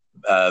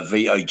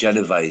Vito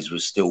Genovese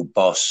was still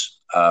boss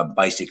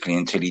basically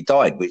until he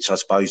died, which I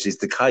suppose is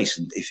the case.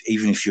 And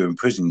even if you're in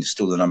prison, you're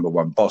still the number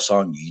one boss,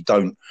 aren't you?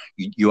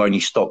 You only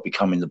stop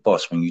becoming the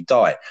boss when you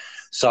die.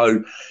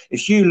 So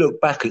if you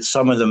look back at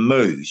some of the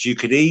moves, you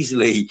could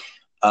easily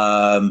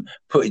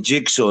put a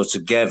jigsaw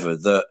together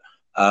that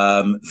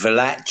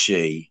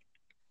Valachi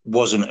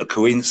wasn't a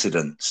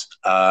coincidence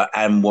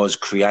and was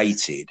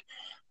created.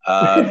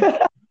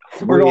 We're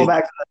going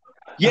back to that.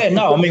 Yeah,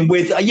 no, I mean, but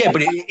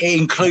it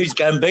includes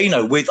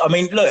Gambino. I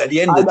mean, look, at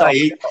the end of the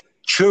day,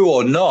 true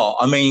or not,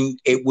 I mean,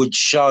 it would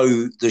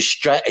show the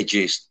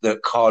strategist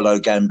that Carlo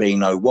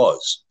Gambino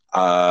was.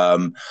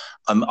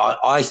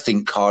 I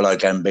think Carlo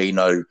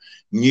Gambino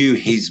knew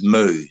his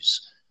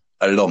moves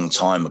a long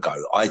time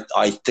ago.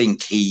 I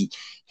think he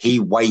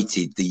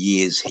waited the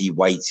years he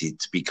waited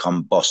to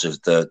become boss of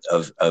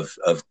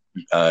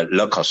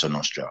La Cosa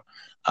Nostra.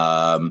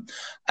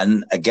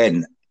 And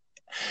again,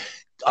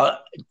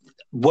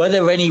 were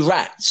there any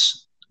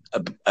rats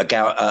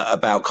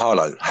about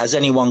Carlo? Has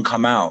anyone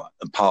come out,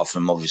 apart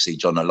from obviously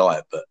John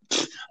Eliot, but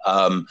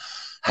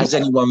has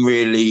anyone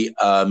really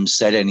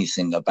said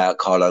anything about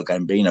Carlo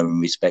Gambino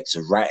in respect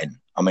of ratting?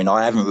 I mean,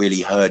 I haven't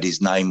really heard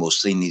his name or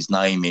seen his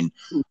name in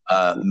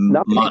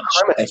much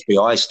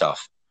FBI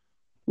stuff.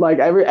 Like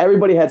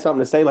everybody had something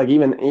to say. Like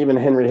even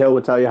Henry Hill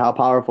would tell you how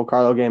powerful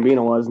Carlo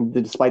Gambino was,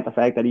 despite the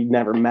fact that he'd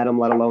never met him,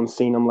 let alone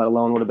seen him, let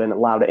alone would have been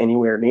allowed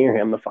anywhere near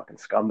him, the fucking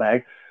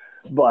scumbag.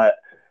 But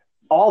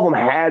all of them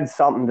had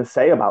something to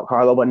say about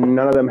Carlo, but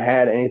none of them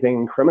had anything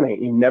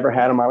incriminating. You never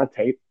had him on a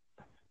tape.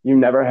 You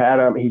never had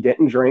him. He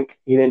didn't drink.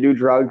 He didn't do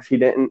drugs. He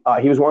didn't.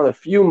 He was one of the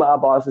few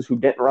mob bosses who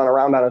didn't run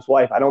around on his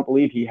wife. I don't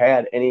believe he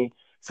had any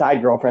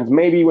side girlfriends.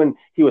 Maybe when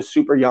he was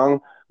super young,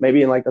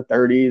 maybe in like the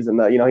 30s,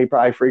 and he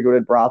probably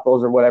frequented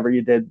brothels or whatever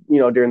you did,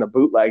 during the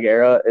bootleg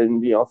era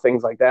and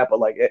things like that. But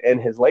like in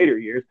his later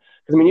years,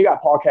 because I mean, you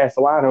got Paul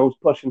Castellano who's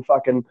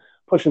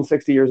pushing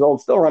 60 years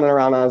old, still running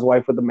around on his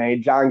wife with the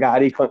maid. John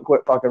Gotti couldn't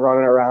quit fucking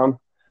running around.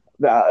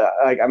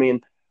 I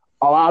mean,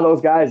 a lot of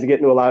those guys get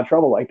into a lot of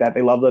trouble like that.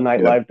 They love the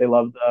nightlife. Yeah. They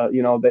love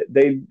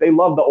they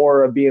love the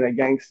aura of being a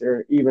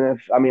gangster. Even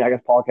if, I mean, I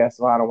guess Paul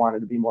Castellano wanted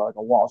to be more like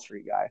a Wall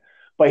Street guy,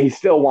 but he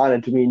still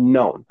wanted to be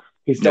known.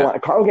 He still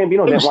wanted, Carlo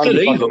Gambino didn't want to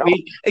be fucking known.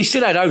 He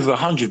still had over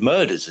 100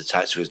 murders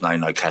attached to his name,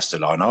 though,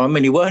 Castellano. I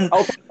mean, he weren't.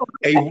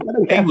 Okay.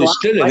 He was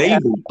still an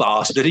evil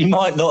bastard. He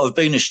might not have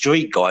been a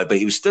street guy, but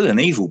he was still an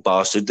evil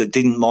bastard that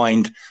didn't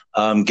mind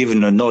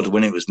giving a nod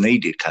when it was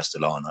needed,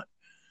 Castellano.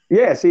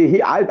 Yeah,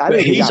 see, I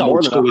think he's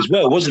old school as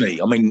well, wasn't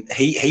he? I mean,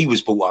 he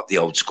was brought up the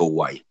old school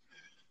way.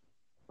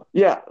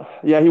 Yeah,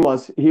 he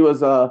was. He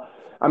was.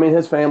 I mean,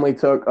 his family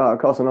took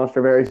Cosa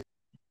Nostra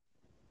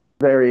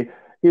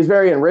he was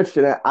very enriched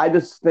in it. I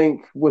just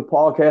think with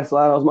Paul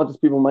Castellano, as much as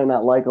people might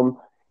not like him,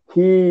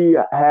 he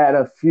had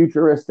a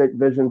futuristic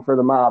vision for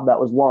the mob that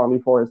was long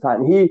before his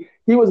time. He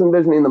was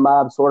envisioning the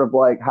mob sort of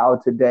like how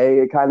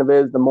today it kind of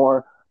is,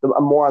 more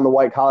on the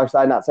white collar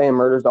side. Not saying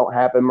murders don't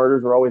happen.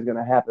 Murders are always going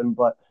to happen,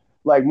 but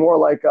like more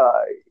like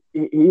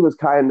he was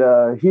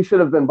he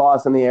should have been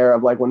boss in the era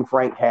of like when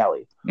Frank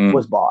Cali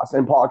was boss,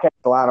 and Paul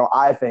Castellano,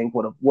 I think,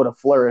 would have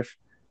flourished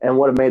and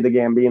would have made the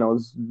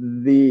Gambinos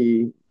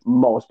the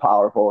most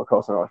powerful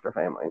Cosa Nostra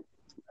family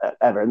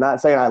ever.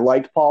 Not saying I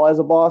liked Paul as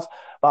a boss,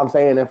 but I'm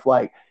saying if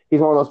like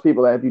he's one of those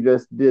people that if you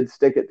just did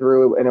stick it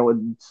through and it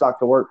would suck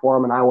to work for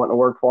him, and I wouldn't have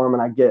worked for him,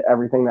 and I get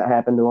everything that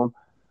happened to him,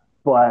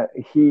 but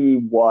he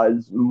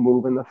was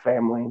moving the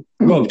family.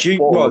 Rob,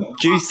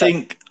 do you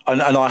think?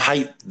 And I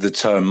hate the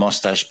term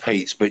mustache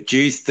Pete's, but do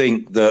you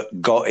think that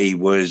Gotti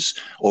was,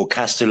 or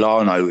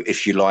Castellano,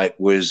 if you like,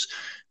 was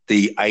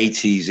the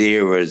 80s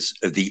eras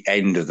of the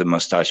end of the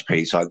mustache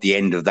Pete's, like the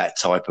end of that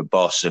type of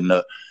boss, and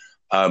that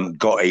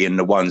Gotti and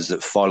the ones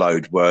that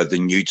followed were the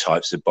new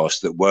types of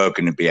boss that were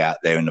going to be out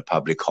there in the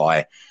public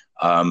eye,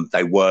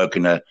 They were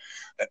going to,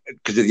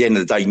 because at the end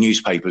of the day,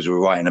 newspapers were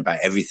writing about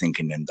everything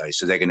in them days.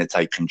 So they're going to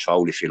take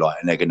control, if you like,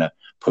 and they're going to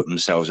put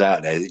themselves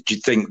out there. Do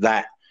you think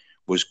that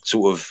was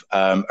sort of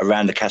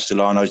around the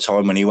Castellano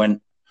time when he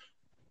went?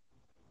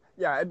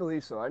 Yeah, I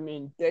believe so. I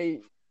mean,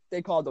 they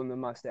called them the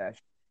Mustache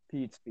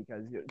Pete's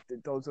because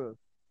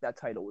that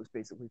title was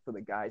basically for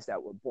the guys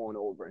that were born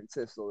over in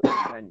Sicily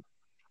and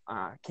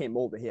then came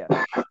over here.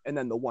 And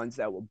then the ones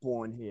that were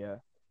born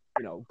here,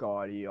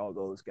 Gotti, all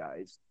those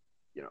guys,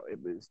 it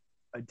was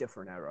a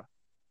different era.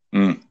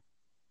 Mm.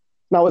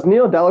 Now, was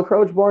Neil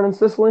Delacroce born in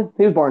Sicily?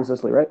 He was born in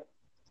Sicily, right?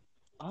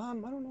 I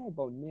don't know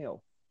about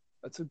Neil.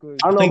 That's a good.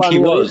 I think he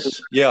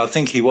was. Yeah, I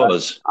think he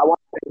was. I want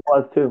to think he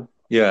was too.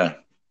 Yeah.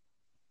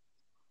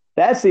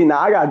 Now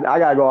I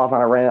gotta go off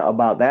on a rant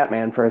about that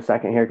man for a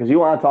second here, because you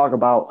want to talk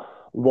about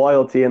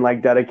loyalty and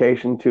like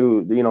dedication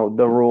to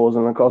the rules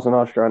and the Cosa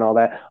Nostra and all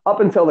that. Up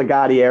until the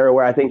Gotti era,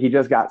 where I think he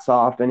just got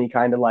soft and he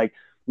kind of like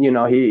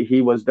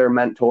he was their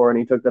mentor, and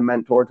he took the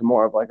mentor to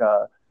more of like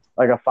a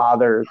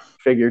father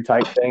figure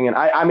type thing. And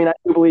I mean I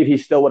do believe he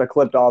still would have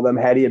clipped all of them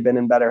had he had been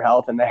in better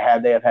health and they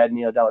have had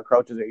Neil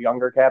Delacroce as a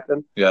younger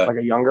captain, like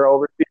a younger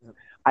overseer.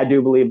 I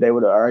do believe they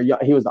would, or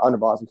he was the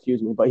underboss,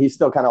 excuse me, but he's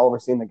still kind of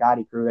overseeing the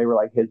Gotti crew. They were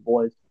like his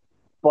boys.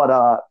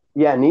 But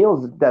yeah,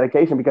 Neil's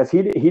dedication, because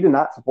he did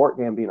not support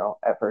Gambino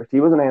at first. He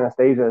was an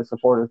Anastasia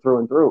supporter through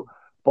and through,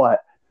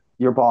 but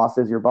your boss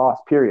is your boss,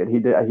 period. He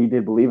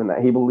did believe in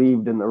that. He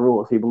believed in the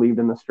rules. He believed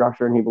in the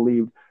structure, and he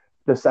believed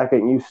the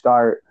second you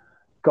start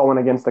going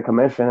against the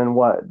commission and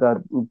what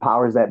the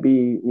powers that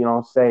be,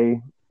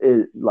 say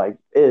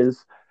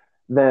is,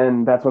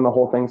 then that's when the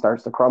whole thing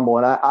starts to crumble.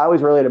 And I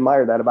always really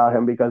admired that about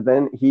him, because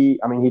then he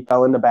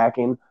fell into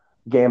backing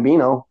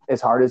Gambino as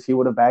hard as he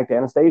would have backed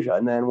Anastasia.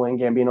 And then when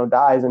Gambino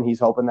dies and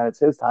he's hoping that it's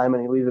his time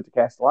and he leaves it to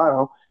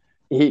Castellano,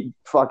 he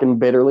fucking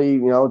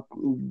bitterly,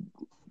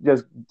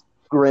 just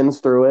grins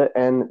through it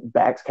and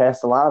backs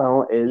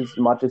Castellano as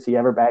much as he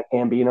ever backed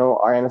Gambino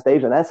or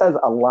Anastasia. And that says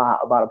a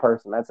lot about a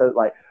person. That says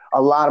like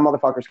a lot of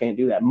motherfuckers can't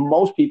do that.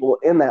 Most people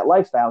in that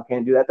lifestyle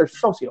can't do that. They're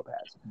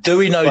sociopaths. Do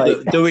we know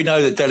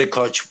that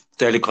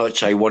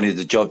Delacroce wanted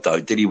the job though?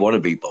 Did he want to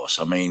be boss?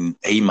 I mean,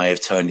 he may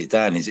have turned it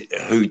down.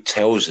 Who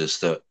tells us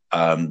that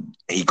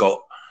he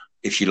got,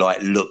 if you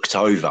like, looked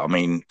over? I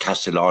mean,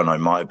 Castellano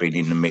might have been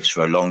in the mix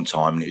for a long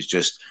time, and it's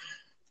just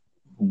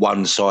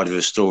one side of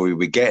the story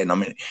we're getting. I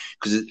mean,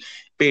 because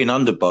being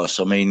underboss,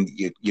 I mean,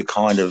 you're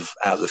kind of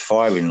out the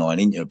firing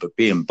line, ain't you? But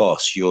being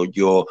boss, you're,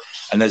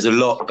 and there's a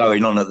lot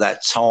going on at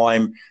that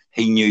time.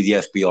 He knew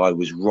the FBI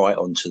was right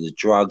onto the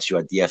drugs. You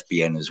had the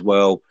FBN as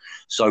well.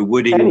 So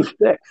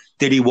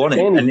did he want it?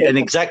 And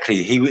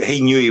exactly,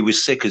 he knew he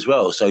was sick as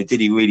well. So did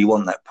he really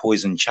want that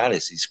poison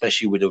chalice,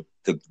 especially with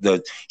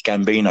the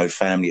Gambino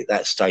family at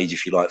that stage,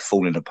 if you like,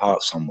 falling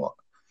apart somewhat?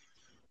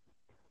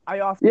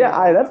 That's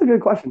a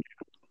good question.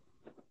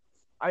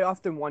 I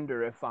often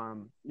wonder if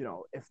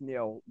if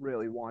Neil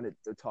really wanted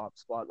the top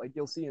spot. Like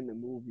you'll see in the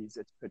movies,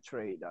 it's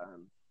portrayed,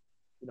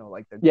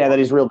 like that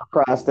he's real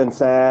depressed and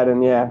sad,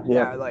 and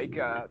like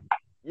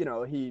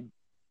he,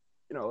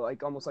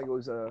 like almost like it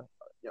was a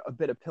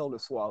bit of pill to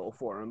swallow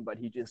for him, but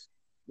he just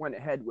went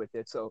ahead with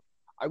it. So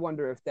I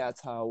wonder if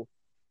that's how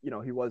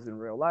he was in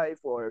real life,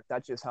 or if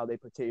that's just how they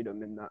portrayed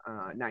him in the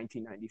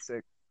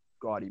 1996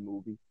 Gotti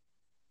movie.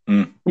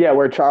 Yeah,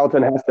 where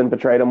Charlton Heston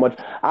portrayed him, which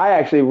I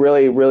actually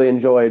really, really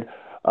enjoyed.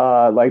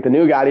 Like the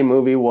new Gotti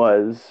movie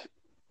was,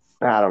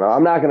 I don't know,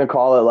 I'm not going to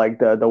call it like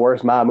the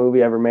worst mob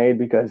movie ever made,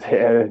 because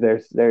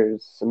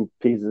there's some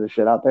pieces of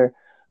shit out there.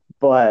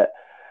 But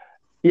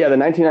yeah, the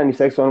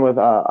 1996 one with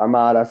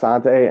Ahmad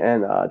Asante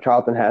and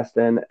Charlton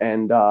Heston,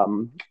 and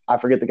I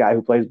forget the guy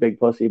who plays Big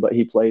Pussy, but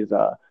he plays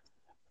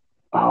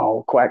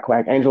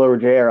Quack Angelo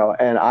Ruggiero,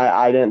 and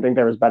I didn't think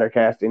there was better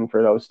casting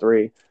for those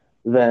three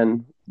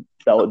than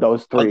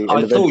those three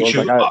individuals.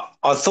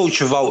 I thought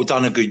Travolta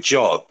done a good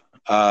job.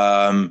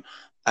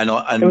 And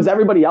it was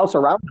everybody else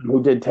around him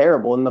who did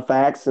terrible, and the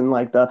facts, and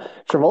like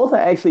Travolta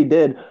actually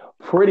did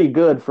pretty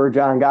good for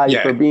John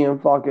Gotti for being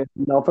fucking,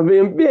 for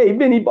being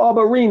Vinny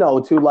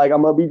Barbarino to like,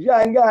 I'm gonna be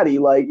John Gotti,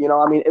 like,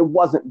 I mean, it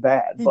wasn't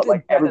bad, but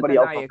like everybody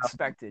else, I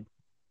expected.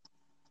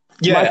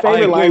 Yeah, I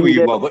agree with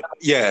you, Bob.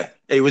 Yeah,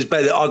 it was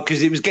better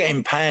because it was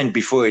getting panned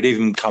before it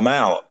even come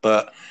out.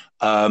 But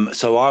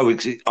so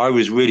I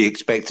was really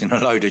expecting a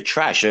load of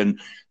trash, and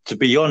to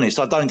be honest,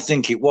 I don't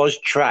think it was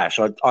trash.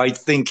 I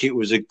think it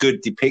was a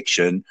good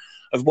depiction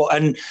of what,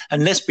 and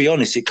let's be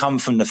honest, it come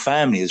from the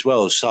family as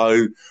well.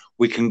 So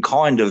we can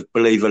kind of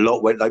believe a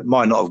lot what like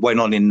might not have went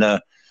on in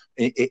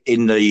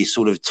the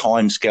sort of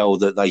time scale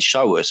that they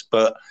show us,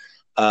 but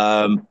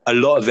a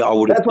lot of it I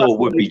would have thought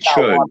would be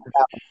true.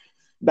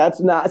 That's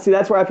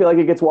where I feel like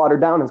it gets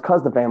watered down, is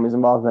because the family's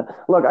involved in it.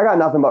 Look, I got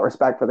nothing but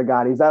respect for the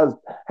Gottis.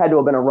 Had to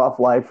have been a rough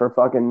life for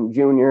fucking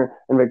Junior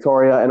and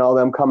Victoria and all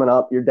them coming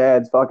up. Your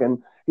dad's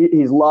fucking,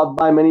 he's loved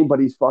by many, but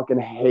he's fucking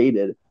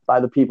hated by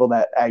the people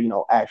that,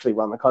 actually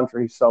run the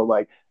country. So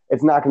like,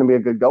 it's not going to be a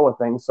good go of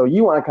things. So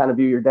you want to kind of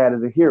view your dad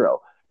as a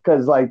hero.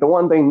 Because like the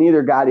one thing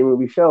neither Gotti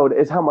movie showed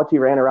is how much he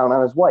ran around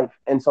on his wife.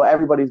 And so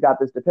everybody's got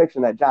this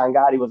depiction that John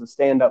Gotti was a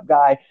stand-up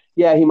guy.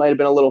 Yeah, he might have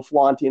been a little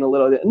flaunty and a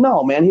little.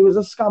 No, man, he was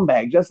a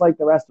scumbag just like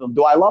the rest of them.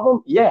 Do I love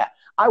him? Yeah.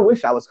 I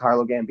wish I was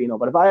Carlo Gambino,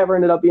 but if I ever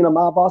ended up being a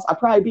mob boss, I'd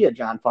probably be a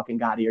John fucking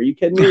Gotti. Are you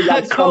kidding me?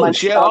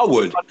 Coach, yeah, I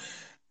would.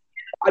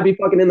 I'd be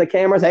fucking in the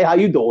cameras. Hey, how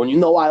you doing? You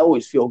know I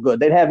always feel good.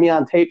 They'd have me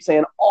on tape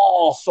saying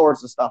all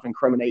sorts of stuff,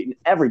 incriminating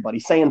everybody,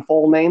 saying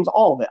full names,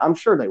 all of it. I'm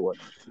sure they would.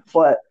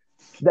 But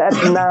that's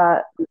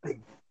not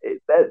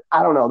that.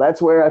 I don't know.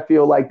 That's where I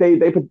feel like they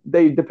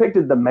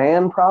depicted the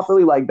man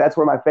properly. Like that's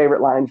where my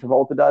favorite line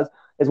Travolta does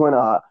is when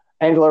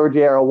Angelo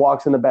Ruggiero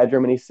walks in the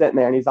bedroom and he's sitting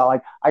there and he's all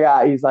like, I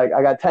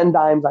got 10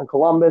 dimes on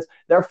Columbus.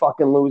 They're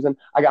fucking losing.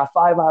 I got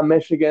 5 on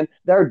Michigan.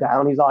 They're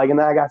down. He's all like, and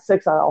then I got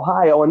 6 on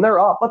Ohio and they're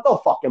up, but they'll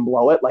fucking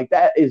blow it. Like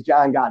that is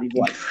John Gotti's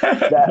life.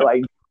 That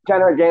like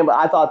generate game. But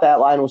I thought that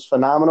line was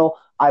phenomenal.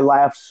 I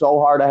laughed so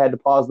hard I had to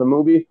pause the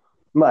movie.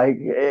 Like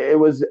it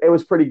was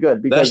pretty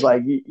good because John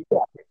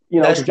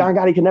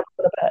Gotti can never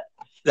put a bet.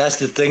 That's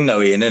the thing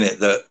though, Ian, isn't it?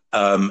 That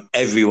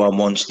everyone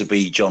wants to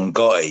be John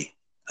Gotti.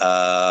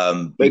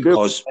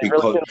 Because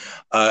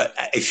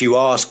if you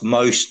ask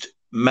most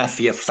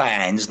mafia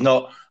fans,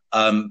 not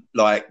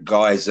like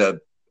guys that are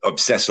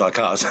obsessed like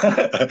us,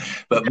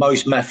 but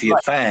most mafia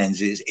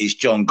fans is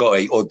John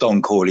Gotti or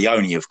Don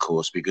Corleone, of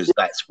course, because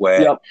that's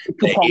where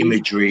the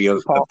imagery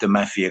of the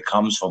mafia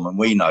comes from, and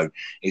we know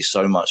it's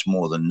so much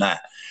more than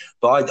that.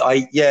 But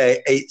I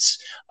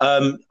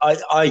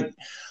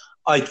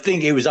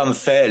think it was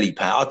unfairly,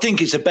 Pat. I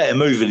think it's a better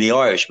movie than The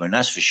Irishman,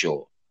 that's for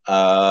sure.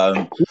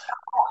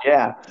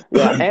 Yeah,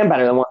 and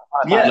better than one.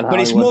 Yeah, but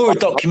it's more a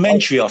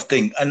documentary, I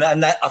think, and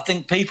that, I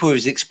think people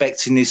was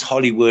expecting this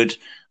Hollywood,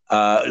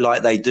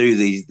 like they do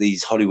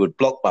these Hollywood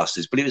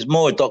blockbusters, but it was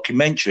more a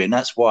documentary, and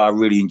that's why I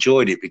really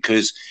enjoyed it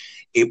because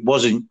it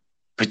wasn't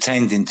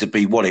pretending to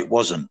be what it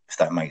wasn't. If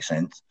that makes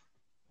sense.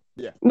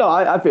 Yeah. No,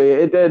 I feel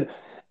you.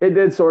 It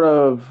did sort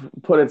of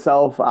put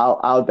itself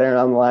out there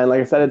on the line.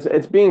 Like I said,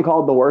 it's being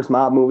called the worst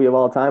mob movie of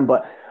all time,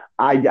 but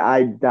I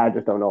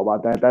just don't know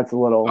about that. That's a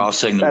little. I'll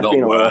say a lot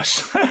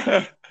worse.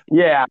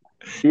 Yeah.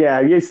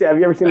 Have you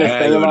ever seen this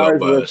thing of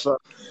ours with?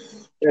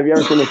 Have you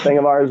ever seen this thing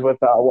of ours with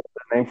what's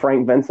his name,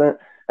 Frank Vincent?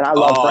 And I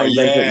love Frank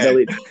Vincent.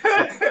 Billy.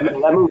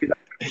 That movie's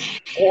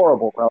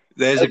horrible, bro.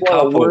 There's a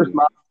couple.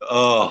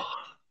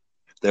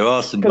 There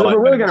are some. Because if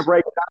we're really gonna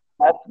break it down,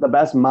 that's the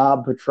best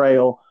mob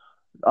portrayal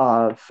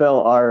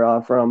film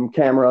or from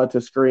camera to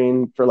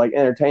screen for like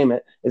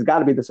entertainment has got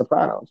to be The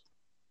Sopranos,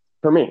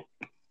 for me.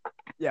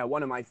 Yeah,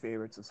 one of my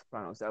favorites is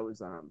Sopranos. That was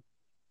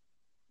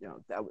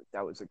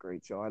that was a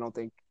great show. I don't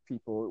think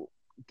people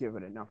give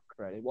it enough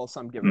credit. Well,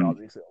 some give it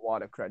obviously a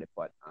lot of credit,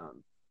 but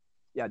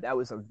that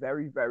was a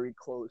very, very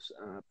close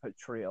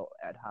portrayal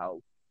at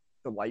how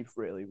the life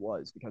really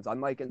was. Because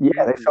unlike in the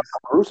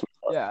movies,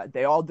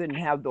 they all didn't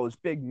have those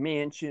big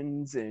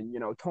mansions, and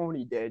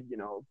Tony did.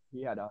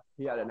 He had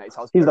a nice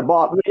house. He's the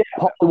boss.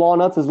 Paul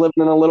Walnuts is living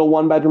in a little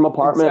 1-bedroom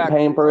apartment,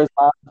 paying for his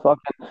mom.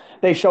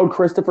 They showed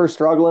Christopher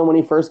struggling when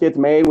he first gets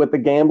made with the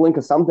gambling,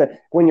 because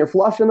when you're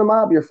flush in the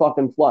mob, you're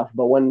fucking flush.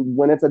 But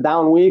when it's a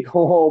down week,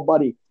 oh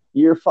buddy,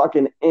 you're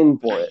fucking in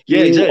for it.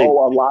 Yeah, you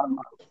owe a lot of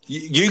money.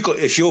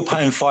 If you're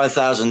paying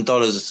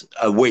 $5,000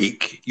 a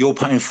week, you're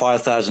paying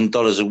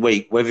 $5,000 a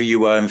week, whether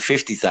you earn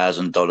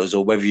 $50,000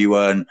 or whether you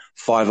earn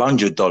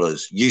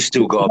 $500, you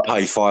still got to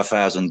pay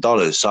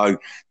 $5,000. So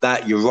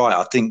that, you're right.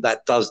 I think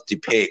that does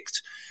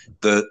depict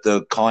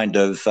the kind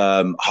of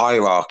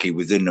hierarchy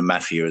within the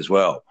mafia as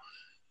well.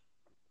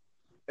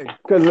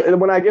 Because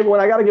when I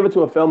got to give it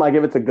to a film, I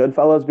give it to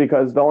Goodfellas,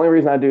 because the only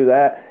reason I do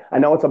that, I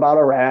know it's about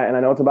a rat and I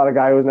know it's about a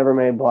guy who's never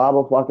made blah,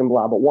 blah, fucking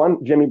blah. But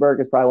 1, Jimmy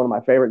Burke is probably one of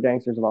my favorite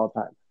gangsters of all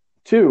time.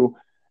 2,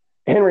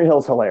 Henry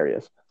Hill's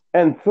hilarious.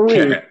 And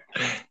 3,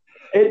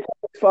 it's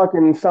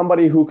fucking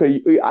somebody who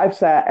could. I've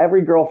sat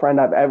every girlfriend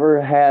I've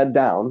ever had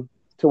down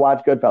to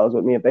watch Goodfellas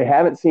with me. If they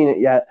haven't seen it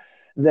yet,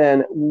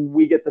 then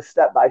we get the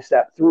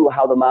step-by-step through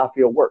how the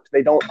mafia works.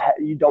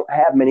 You don't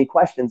have many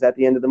questions at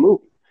the end of the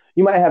movie.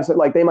 You might have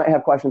they might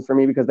have questions for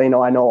me because they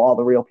know I know all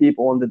the real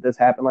people and did this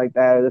happen like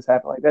that or this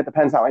happen like that.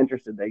 Depends how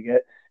interested they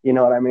get. You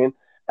know what I mean?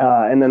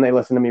 And then they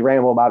listen to me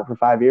ramble about it for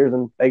 5 years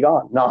and they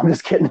gone. No, I'm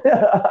just kidding.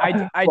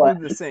 I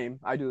do the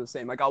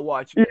same. Like I'll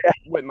watch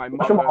with my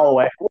mother. All the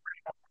way. We're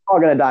all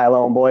gonna die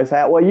alone, boys.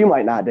 Well, you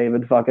might not,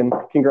 David. Fucking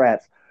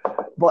congrats.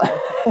 But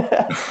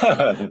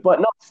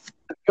no,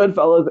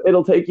 Goodfellas.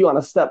 It'll take you on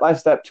a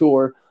step-by-step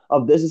tour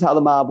of this is how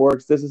the mob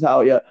works. This is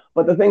how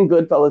But the thing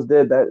Goodfellas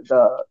did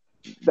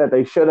that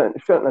they shouldn't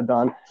have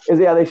done is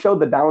they showed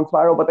the down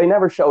spiral, but they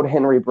never showed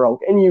Henry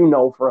broke. And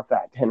for a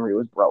fact Henry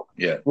was broke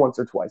once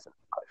or twice in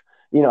his life.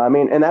 You know what I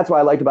mean? And that's what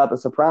I liked about The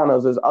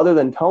Sopranos is other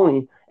than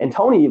Tony, and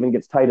Tony even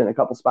gets tight in a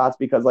couple spots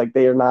because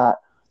they are not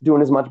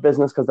doing as much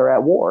business because they're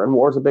at war, and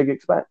war's a big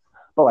expense.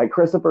 But like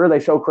Christopher, they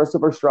show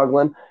Christopher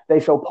struggling.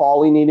 They show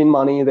Paulie needing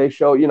money. They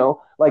show,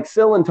 like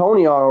Sil and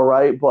Tony are all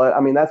right, but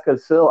I mean that's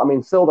because Sil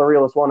the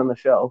realest one in the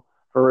show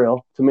for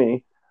real to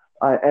me,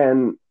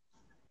 and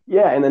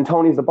then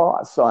Tony's the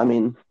boss. So, I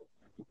mean,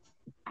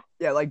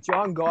 Yeah, like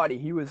John Gotti,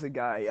 he was a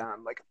guy.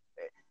 Like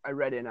I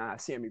read in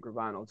Sammy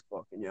Gravano's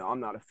book, and I'm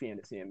not a fan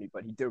of Sammy,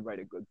 but he did write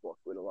a good book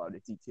with a lot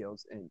of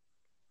details. And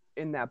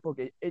in that book,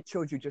 it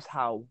shows you just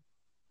how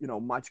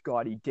much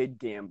Gotti did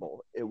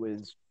gamble. It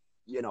was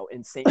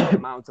insane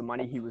amounts of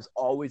money. He was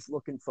always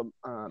looking for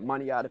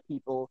money out of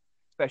people,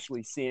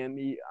 especially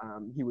Sammy.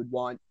 He would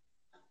want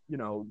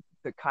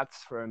the cuts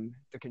from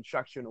the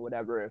construction or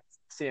whatever. If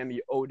Sammy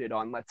owed it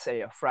on, let's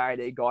say, a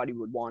Friday, Gotti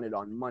would want it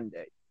on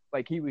Monday.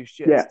 Like he was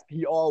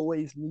he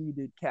always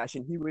needed cash,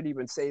 and he would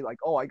even say like,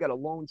 "Oh, I got a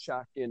loan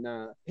check in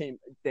payment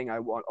thing. I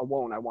want a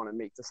loan I want to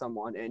make to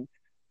someone." And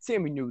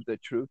Sammy knew the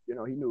truth. He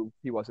knew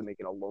he wasn't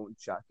making a loan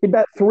check. He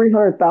bet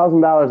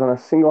 $300,000 on a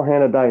single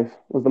hand of dice.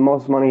 It was the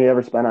most money he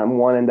ever spent on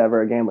one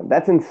endeavor of gambling.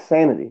 That's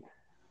insanity.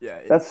 Yeah,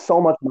 that's so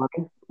much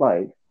money.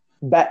 Like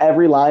bet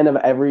every line of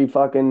every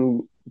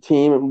fucking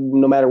team,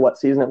 no matter what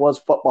season it was: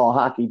 football,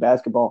 hockey,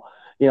 basketball,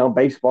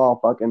 baseball.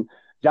 Fucking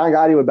John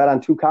Gotti would bet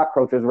on 2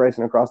 cockroaches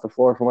racing across the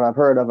floor, from what I've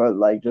heard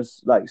of,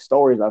 just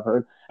stories I've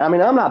heard. I mean,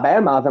 I'm not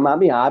badmouthing him.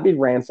 I'd be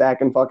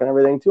ransacking fucking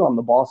everything too. I'm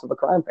the boss of a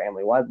crime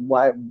family.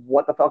 Why?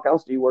 What the fuck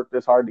else do you work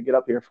this hard to get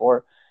up here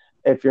for?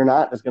 If you're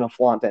not just going to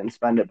flaunt it and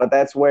spend it. But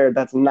that's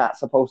not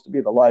supposed to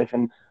be the life.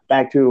 And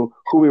back to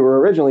who we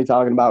were originally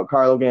talking about,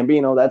 Carlo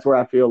Gambino, that's where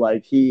I feel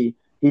like he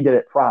did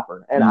it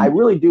proper. And I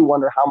really do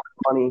wonder how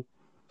much money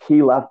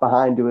he left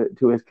behind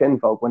to his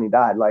kinfolk when he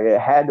died. Like, it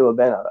had to have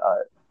been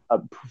a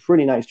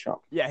pretty nice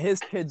chunk. Yeah, his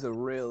kids are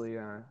really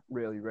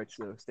really rich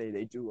to this day.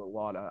 They do a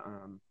lot of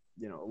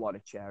a lot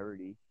of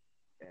charity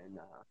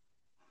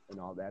and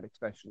all that,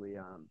 especially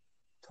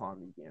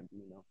Tommy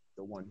Gambino,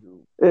 the one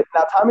who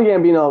now Tommy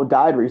Gambino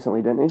died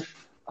recently, didn't he?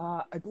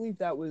 I believe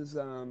that was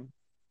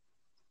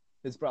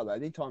his brother. I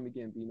think Tommy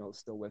Gambino is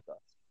still with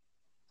us.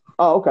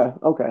 Oh,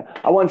 okay.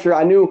 I wasn't sure.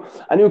 I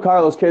knew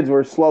Carlo's kids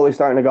were slowly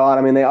starting to go out.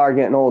 I mean, they are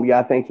getting old. Yeah,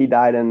 I think he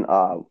died in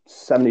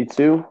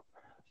 72,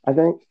 I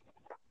think.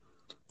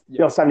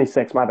 Yeah.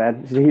 76, my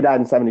bad. He died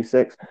in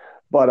 76.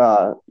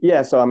 But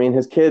yeah, so I mean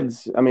his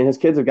kids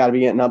have got to be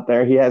getting up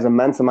there. He has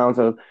immense amounts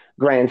of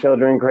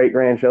grandchildren,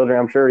 great-grandchildren,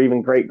 I'm sure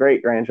even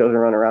great-great-grandchildren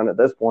run around at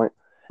this point.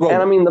 Well,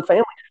 and I mean the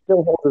family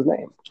still holds his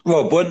name.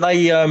 Well, weren't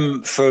they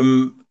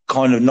from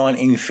kind of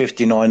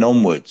 1959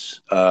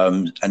 onwards,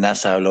 and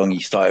that's how long he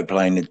started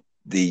playing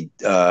the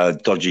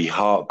dodgy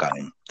heart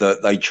game,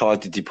 that they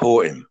tried to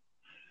deport him.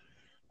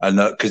 And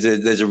because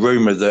there's a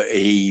rumor that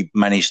he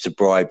managed to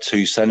bribe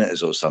 2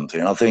 senators or something.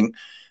 And I think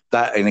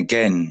that, and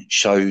again,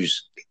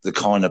 shows the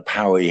kind of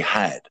power he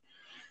had.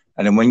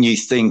 And then when you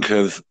think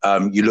of,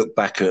 you look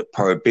back at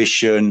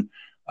Prohibition,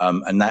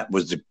 and that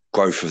was the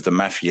growth of the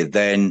mafia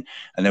then.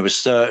 And there were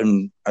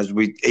certain, as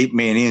me and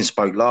Ian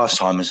spoke last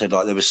time and said,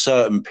 like, there were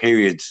certain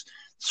periods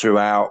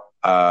throughout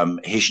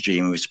history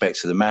in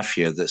respect to the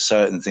mafia that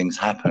certain things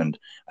happened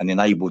and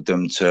enabled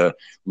them to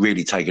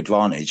really take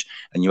advantage.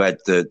 And you had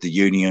the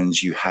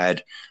unions, you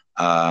had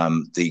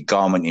the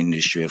garment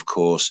industry, of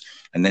course,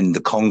 and then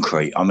the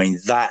concrete. I mean,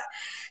 that,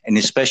 and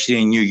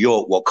especially in New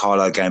York, what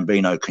Carlo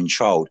Gambino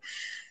controlled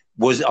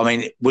was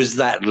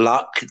that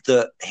luck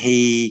that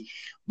he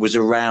was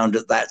around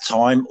at that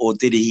time, or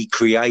did he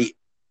create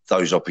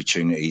those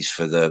opportunities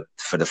for the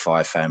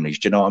 5 families?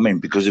 Do you know what I mean?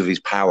 Because of his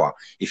power.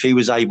 If he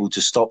was able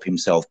to stop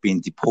himself being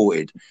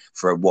deported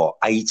for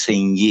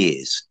 18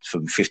 years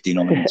from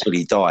 59 until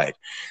he died,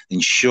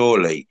 then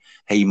surely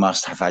he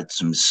must have had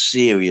some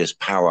serious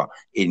power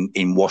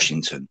in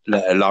Washington,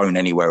 let alone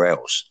anywhere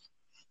else.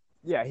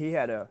 Yeah, he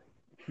had a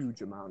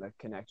huge amount of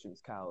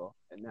connections, Carlo,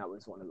 and that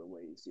was one of the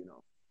ways,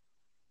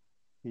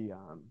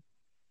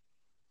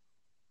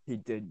 he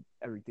did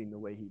everything the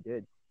way he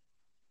did.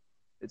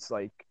 It's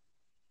like,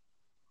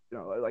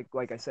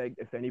 like I said,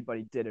 if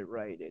anybody did it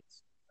right,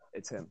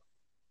 it's him.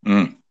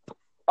 Mm.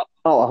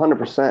 Oh,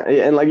 100%.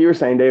 And like you were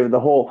saying, David, the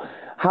whole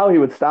how he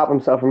would stop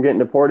himself from getting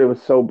deported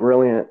was so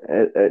brilliant.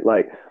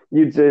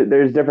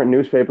 There's different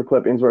newspaper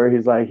clippings where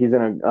he's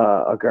in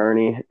a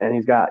gurney and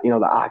he's got the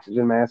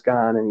oxygen mask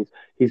on and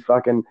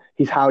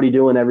he's howdy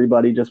doing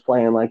everybody, just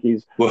playing like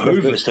he's. Well,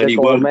 Hoover said he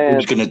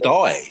was going to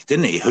die,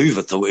 didn't he?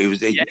 Hoover thought he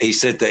was. Yeah. He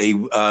said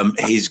that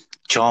his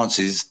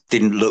chances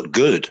didn't look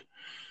good.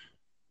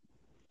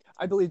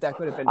 I believe that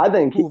could have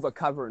been Hoover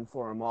covering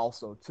for him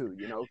also too,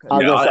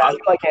 I feel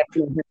like he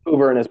had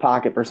Hoover in his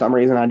pocket for some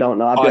reason. I don't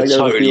know. I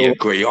totally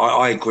agree.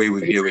 I agree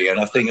with you, Ian.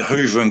 I think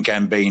Hoover and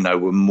Gambino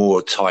were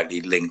more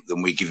tightly linked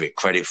than we give it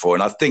credit for.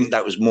 And I think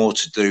that was more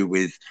to do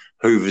with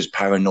Hoover's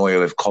paranoia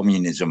of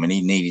communism, and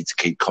he needed to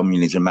keep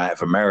communism out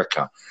of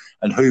America.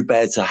 And who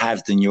better to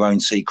have than your own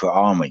secret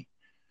army?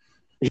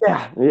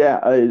 Yeah.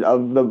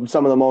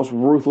 Some of the most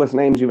ruthless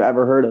names you've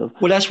ever heard of.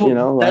 Well, that's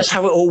what that's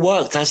how it all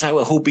worked. That's how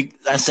it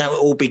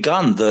all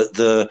begun.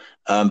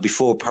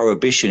 Before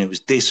Prohibition, it was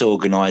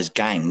disorganized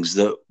gangs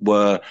that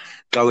were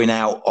going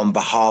out on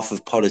behalf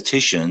of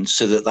politicians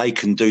so that they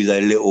can do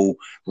their little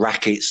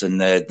rackets and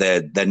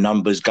their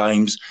numbers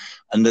games,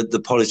 and that the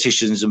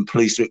politicians and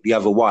police look the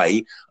other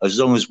way. As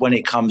long as when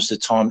it comes to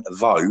time to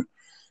vote,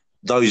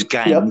 those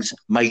gangs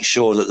make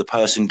sure that the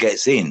person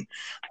gets in.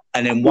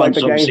 And then once,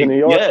 like the gangs in New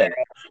York.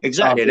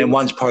 Exactly. And then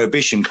once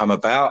Prohibition come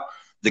about,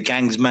 the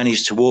gangs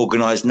managed to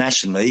organise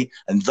nationally,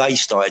 and they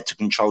started to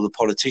control the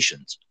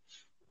politicians.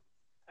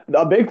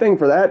 A big thing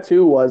for that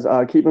too was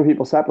keeping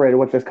people separated,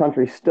 which this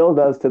country still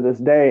does to this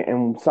day,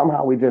 and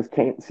somehow we just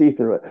can't see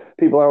through it.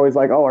 People are always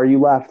like, "Oh, are you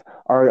left?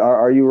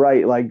 Are you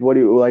right? Like, what do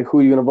you like? Who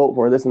are you going to vote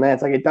for? This and that."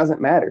 It's like it doesn't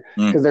matter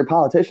because they're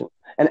politicians,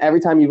 and every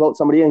time you vote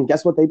somebody in,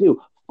 guess what they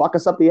do? Fuck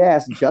us up the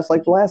ass, just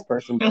like the last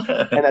person did.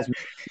 And that's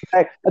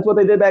what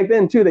they did back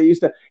then too. They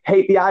used to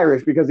hate the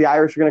Irish because the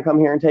Irish are going to come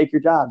here and take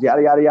your jobs,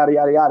 yada yada yada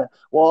yada yada.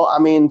 Well, I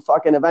mean,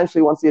 fucking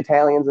eventually, once the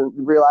Italians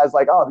realized,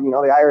 like, oh,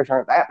 the Irish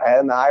aren't that bad,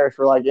 and the Irish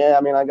were like, yeah,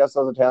 I mean, I guess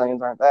those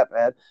Italians aren't that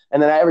bad,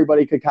 and then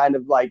everybody could kind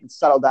of like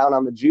settle down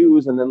on the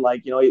Jews, and then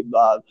like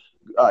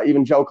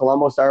even Joe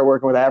Colombo started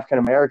working with African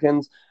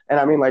Americans, and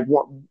I mean, like,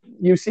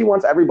 you see,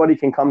 once everybody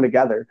can come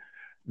together,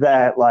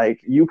 that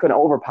like you can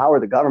overpower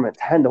the government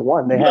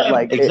 10-1. They had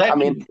like,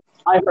 exactly.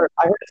 I heard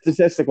a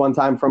statistic one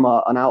time from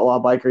an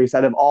outlaw biker. He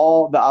said if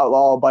all the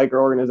outlaw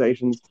biker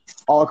organizations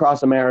all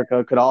across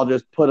America could all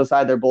just put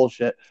aside their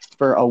bullshit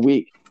for a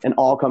week and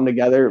all come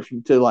together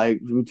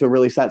to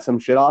really set some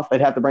shit off,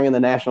 they'd have to bring in the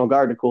National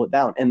Guard to cool it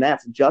down. And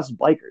that's just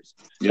bikers.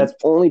 Yep. That's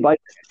only bikers.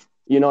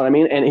 You know what I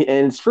mean? And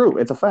it's true.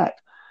 It's a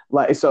fact.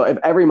 Like, so if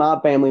every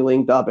mob family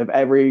linked up, if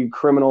every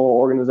criminal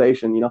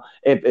organization,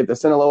 if the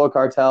Sinaloa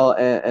cartel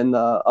and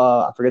the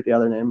I forget the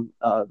other name,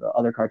 the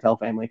other cartel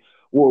family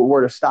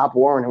were to stop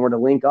warring and were to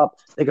link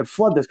up, they could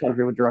flood this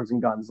country with drugs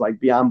and guns,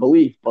 like beyond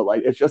belief. But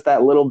like, it's just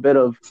that little bit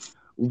of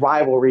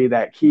rivalry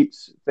that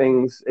keeps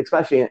things,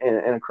 especially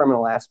in a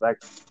criminal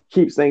aspect,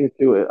 keeps things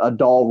to a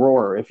dull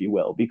roar, if you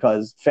will,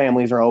 because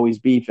families are always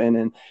beefing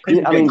and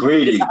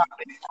greedy.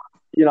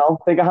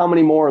 Think of how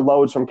many more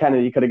loads from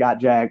Kennedy could have got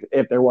jacked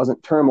if there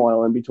wasn't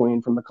turmoil in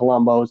between from the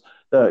Colombos,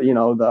 the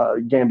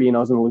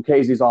Gambinos and the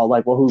Lucchese's all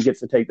like, well, who gets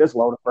to take this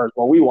load of furs?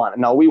 Well, we want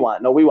it. No, we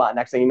want it. No, we want it.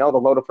 Next thing you know, the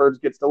load of furs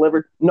gets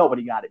delivered.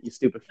 Nobody got it, you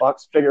stupid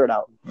fucks. Figure it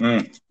out.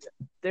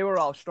 They were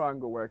all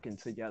stronger working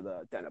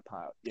together than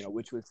apart,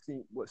 which was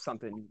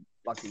something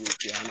Lucky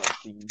Luciano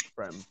seen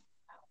from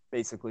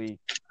basically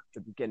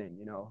the beginning,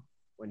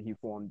 when he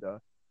formed the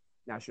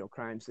National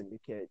Crime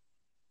Syndicate.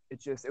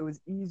 It was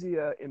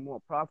easier and more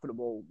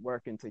profitable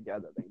working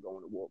together than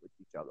going to war with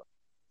each other.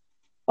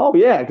 Oh,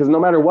 yeah, because no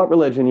matter what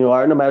religion you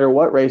are, no matter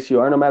what race you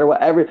are, no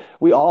matter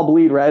we all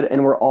bleed red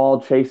and we're all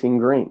chasing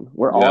green.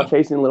 We're all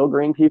chasing little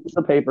green pieces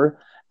of paper.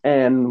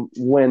 And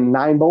when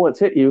 9 bullets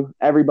hit you,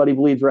 everybody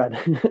bleeds red.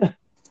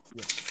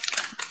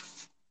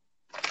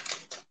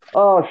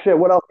 Oh, shit.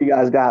 What else you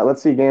guys got?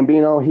 Let's see.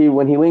 Gambino,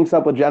 when he links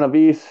up with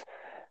Genovese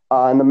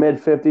in the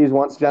mid-50s,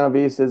 once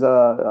Genovese is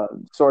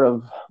sort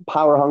of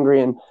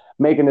power-hungry and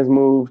making his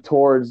move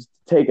towards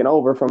taking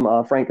over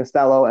from Frank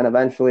Costello, and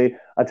eventually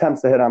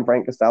attempts to hit on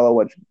Frank Costello,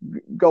 which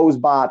goes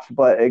botched,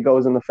 but it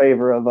goes in the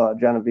favor of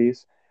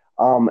Genovese.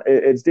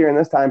 It's during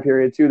this time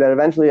period, too, that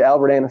eventually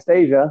Albert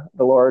Anastasia,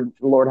 the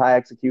Lord High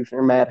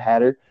Executioner, Mad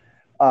Hatter,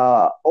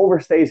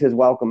 overstays his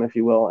welcome, if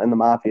you will, in the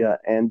Mafia.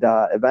 And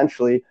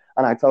eventually,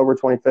 on October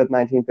 25th,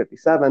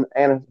 1957,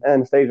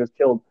 Anastasia is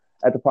killed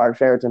at the Park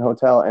Sheraton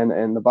Hotel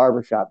in the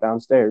barbershop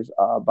downstairs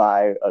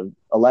by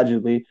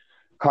allegedly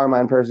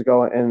Carmine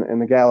Persico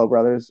and the Gallo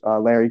brothers,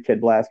 Larry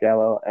Kid Blast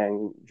Gallo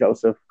and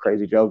Joseph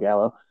Crazy Joe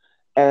Gallo.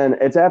 And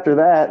it's after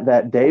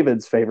that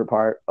David's favorite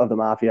part of the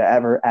Mafia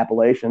ever,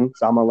 Appellation,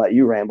 so I'm going to let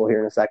you ramble here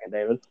in a second,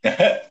 David,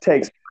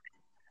 takes.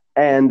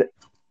 And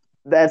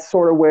that's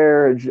sort of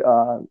where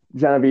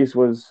Genovese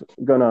was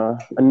going to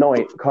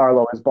anoint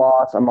Carlo as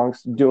boss,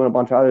 amongst doing a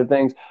bunch of other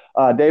things.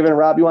 David and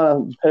Rob, you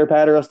want to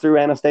pitter-patter us through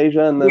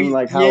Anastasia and then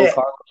how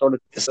Carlo sort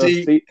of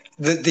see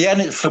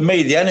for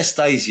me, the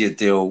Anastasia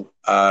deal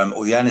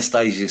or the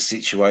Anastasia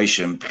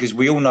situation, because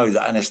we all know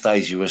that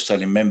Anastasia was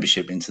selling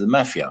membership into the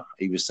Mafia.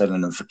 He was selling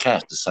them for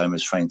cash, the same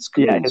as Frank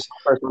Scalise.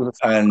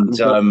 And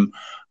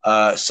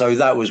so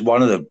that was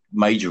one of the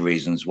major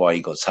reasons why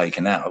he got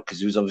taken out, because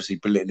he was obviously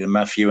belittling the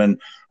Mafia. And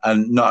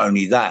not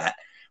only that,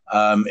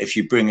 if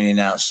you're bringing in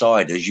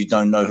outsiders, you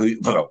don't know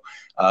you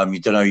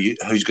don't know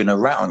who's going to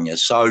rat on you.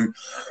 So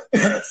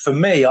for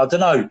me, I don't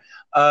know.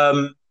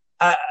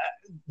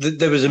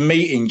 There was a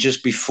meeting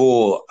just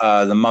before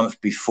the month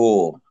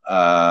before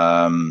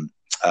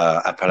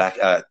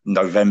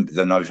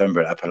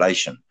November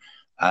Appellation.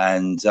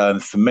 And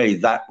for me,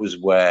 that was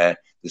where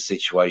the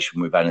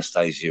situation with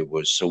Anastasia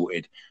was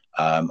sorted.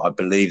 I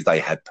believe they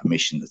had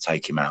permission to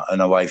take him out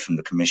and away from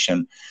the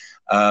commission,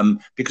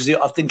 because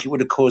I think it would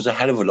have caused a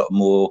hell of a lot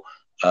more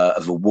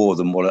of a war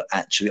than what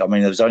actually. I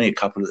mean, there was only a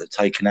couple that were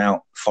taken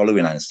out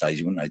following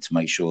Anastasia, weren't they, to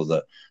make sure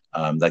that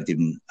they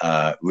didn't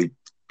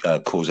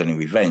cause any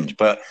revenge.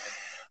 But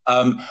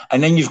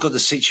and then you've got the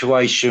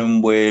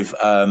situation with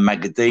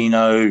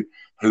Magaddino,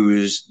 who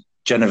was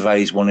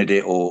Genovese wanted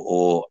it,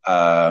 or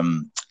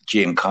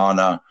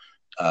Giancana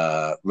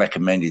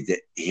recommended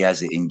that he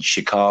has it in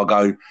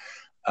Chicago,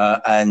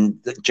 and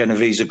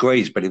Genovese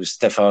agrees. But it was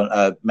Stefan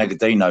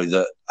Magaddino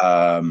that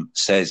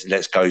says,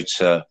 let's go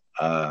to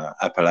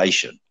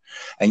Appellation.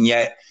 And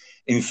yet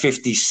in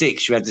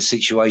 56, you had the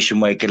situation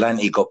where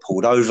Galanti got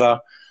pulled over.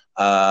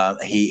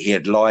 He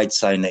had lied,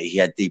 saying that he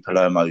had Di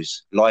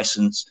Palermo's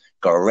license,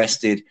 got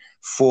arrested.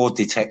 4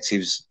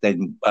 detectives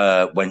then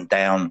went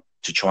down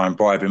to try and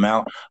bribe him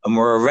out and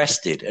were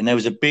arrested. And there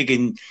was a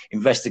big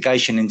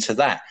investigation into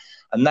that.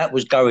 And that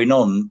was going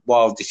on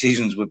while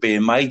decisions were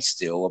being made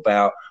still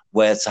about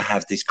where to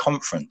have this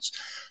conference.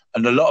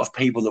 And a lot of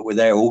people that were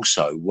there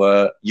also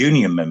were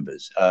union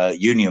members,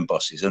 union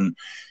bosses. And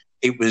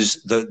it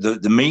was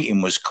the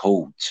meeting was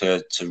called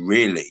to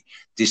really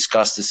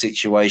discuss the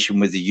situation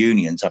with the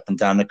unions up and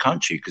down the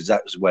country, because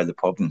that was where the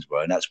problems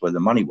were and that's where the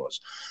money was.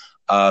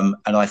 And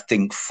I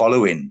think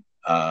following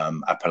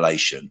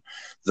Appellation,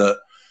 that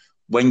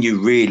when you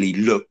really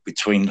look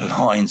between the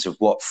lines of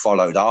what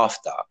followed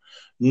after,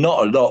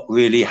 not a lot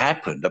really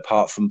happened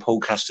apart from Paul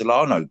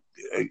Castellano.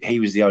 He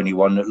was the only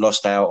one that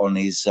lost out on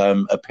his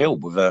appeal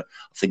with I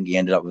think he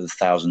ended up with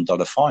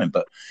 $1,000 fine,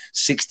 but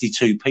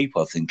 62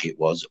 people, I think it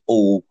was,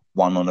 all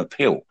won on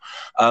appeal.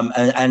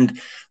 And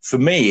for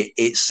me,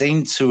 it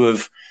seemed to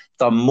have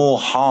done more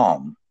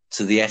harm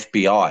to the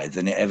FBI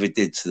than it ever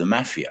did to the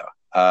mafia.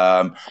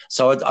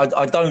 So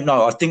I don't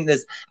know. I think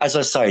there's, as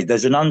I say,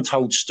 there's an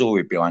untold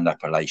story behind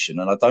Appellation,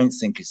 and I don't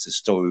think it's the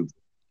story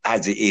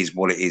as it is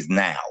what it is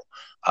now.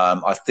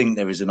 I think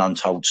there is an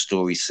untold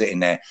story sitting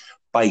there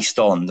based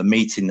on the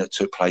meeting that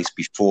took place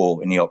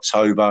before in the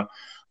October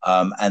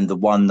and the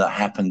one that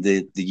happened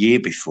the year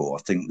before.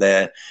 I think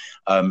they're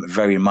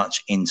very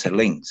much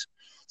interlinked.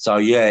 So,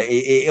 yeah,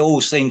 it all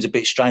seems a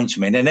bit strange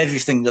to me. And then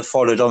everything that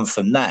followed on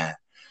from that,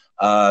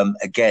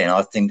 again,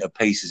 I think are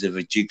pieces of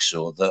a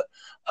jigsaw that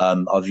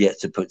I've yet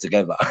to put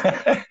together.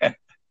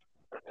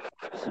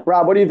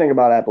 Rob, what do you think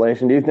about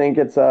Appellation? Do you think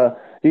it's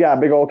you got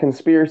a big old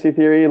conspiracy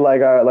theory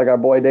like our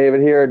boy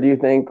David here? Or do you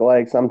think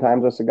like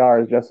sometimes a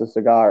cigar is just a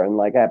cigar and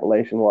like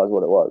Appellation was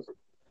what it was?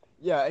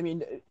 Yeah, I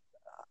mean,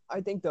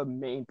 I think the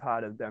main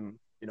part of them,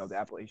 the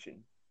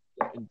Appellation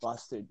getting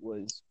busted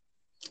was,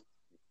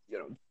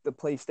 the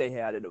place they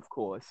had it, of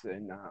course,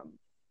 and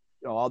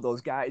all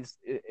those guys.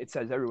 It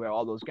says everywhere,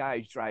 all those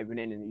guys driving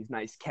in these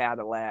nice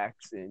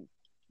Cadillacs and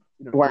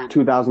wearing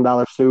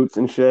 $2,000 suits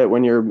and shit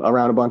when you're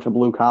around a bunch of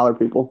blue collar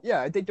people.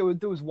 Yeah, I think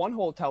there was one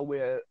hotel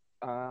where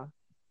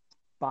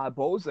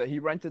Barboza, he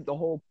rented the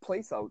whole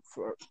place out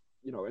for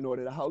in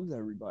order to house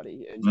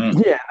everybody. And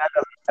yeah, that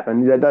doesn't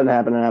happen. That doesn't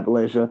happen in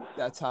Appalachia.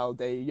 That's how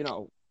they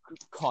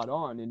caught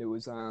on, and it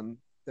was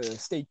the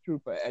state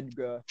trooper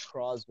Edgar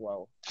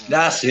Croswell.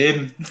 That's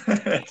him.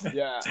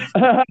 Yeah.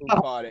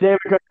 David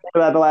couldn't remember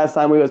that the last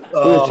time we was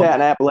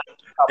chatting Appalachia.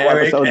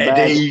 Eric,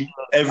 Eddie,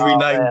 every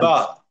name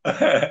but.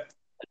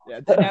 Yeah,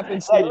 that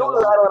happens to me a lot.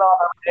 I don't know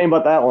every name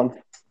but that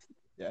one.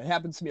 Yeah, it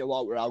happens to me a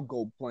lot where I'll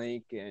go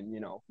blank and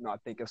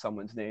not think of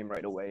someone's name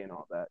right away and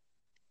all that.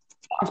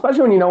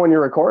 Especially when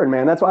you're recording,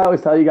 man. That's why I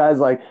always tell you guys,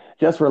 like,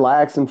 just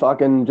relax and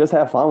fucking just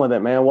have fun with it,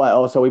 man. What?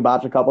 Oh, so we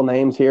botch a couple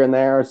names here and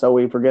there, so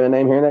we forget a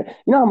name here and there.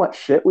 You know how much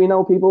shit we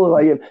know, people?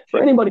 Like, if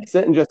for anybody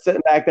sitting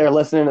back there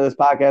listening to this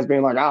podcast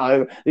being like,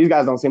 oh, these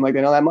guys don't seem like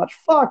they know that much.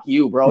 Fuck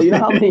you, bro. You know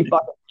how many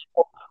fucking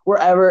people were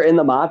ever in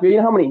the mafia? You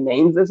know how many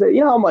names this is?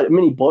 You know how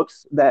many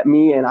books that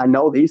me and I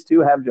know these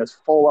two have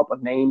just full up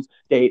of names,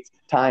 dates,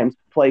 times,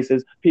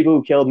 places, people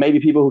who killed, maybe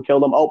people who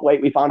killed them. Oh,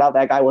 wait, we found out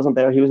that guy wasn't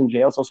there. He was in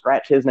jail, so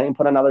scratch his name,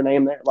 put another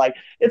name there. Like,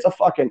 it's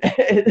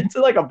it's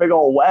like a big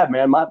old web,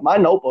 man. My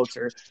notebooks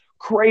are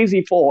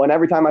crazy full, and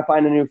every time I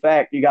find a new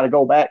fact, you got to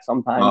go back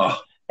sometimes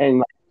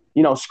and,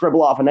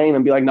 scribble off a name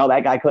and be like, no,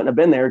 that guy couldn't have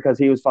been there because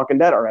he was fucking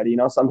dead already.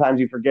 Sometimes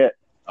you forget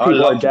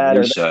people are dead.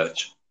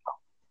 Research.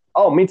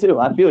 Oh, me too.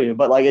 I feel you.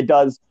 But, like,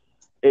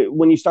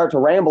 when you start to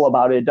ramble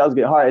about it, it does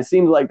get hard. It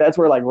seems like that's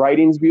where, like,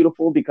 writing's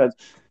beautiful because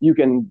you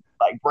can,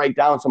 like, break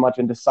down so much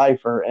and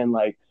decipher and,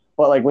 like,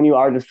 but, like, when you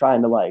are just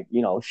trying to, like,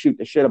 shoot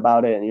the shit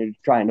about it and you're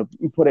trying to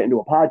put it into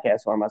a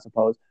podcast form, I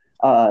suppose,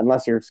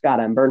 unless you're Scott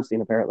M.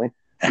 Bernstein, apparently.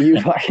 You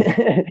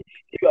fucking,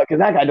 because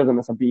that guy doesn't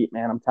miss a beat,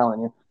 man. I'm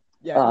telling you.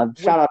 Yeah.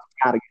 Shout out to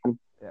Scott again.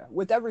 Yeah.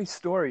 With every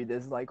story,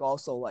 there's, like,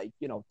 also, like,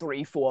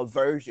 3-4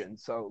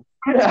 versions. So,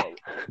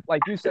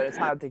 like you said, it's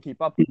hard to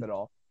keep up with it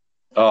all.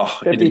 Oh,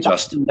 it is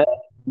just.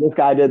 This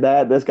guy did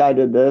that. This guy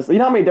did this. You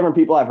know how many different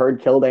people I've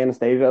heard killed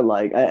Anastasia?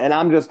 Like, and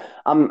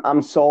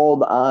I'm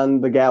sold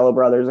on the Gallo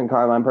brothers and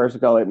Carmine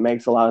Persico. It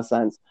makes a lot of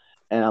sense,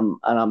 and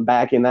I'm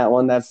backing that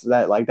one. That's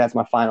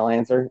my final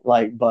answer.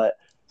 Like, but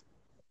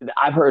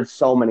I've heard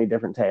so many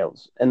different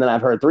tales, and then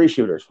I've heard 3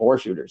 shooters, 4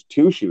 shooters,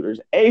 2 shooters,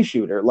 a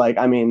shooter. Like,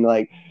 I mean,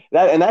 like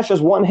that, and that's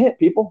just one hit,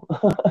 people.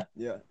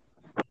 Yeah.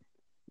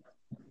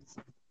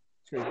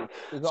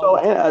 There's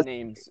all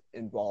names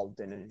involved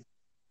in it.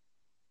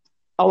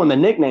 Oh, and the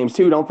nicknames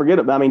too. Don't forget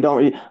it. I mean,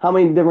 how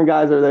many different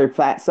guys are there?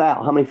 Fat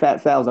Sal. How many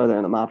Fat Sals are there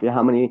in the mafia?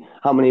 How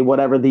many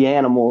whatever the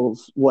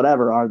animals,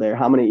 whatever are there?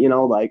 How many,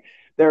 like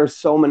there are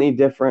so many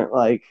different,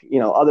 like,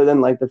 other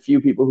than like the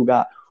few people who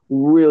got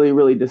really,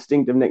 really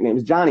distinctive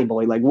nicknames. Johnny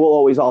Boy, like we'll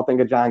always all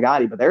think of John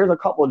Gotti, but there's a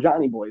couple of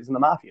Johnny Boys in the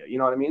mafia. You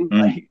know what I mean?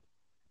 Like,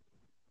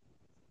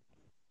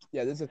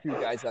 yeah, there's a few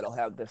guys that'll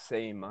have the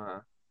same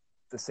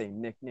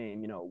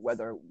nickname,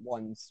 whether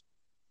one's,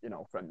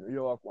 from New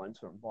York, one's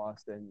from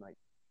Boston, like,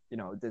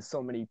 there's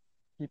so many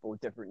people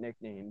with different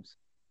nicknames.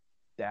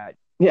 that.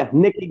 Yeah,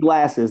 Nicky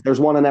Glasses. There's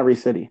one in every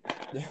city.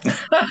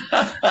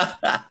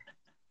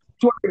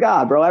 Swear to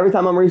God, bro. Every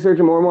time I'm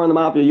researching more and more on the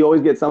mafia, you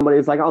always get somebody.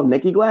 It's like, oh,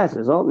 Nicky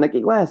Glasses. Oh, Nicky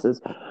Glasses.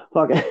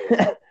 Fucking.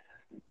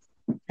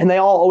 And they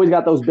all always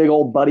got those big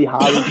old Buddy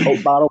Holly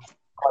Coke bottles,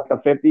 like the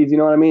 50s. You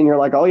know what I mean? You're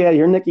like, oh yeah,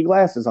 you're Nicky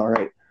Glasses, all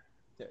right.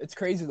 It's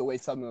crazy the way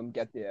some of them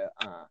get their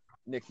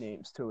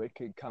nicknames too. It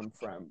could come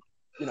from,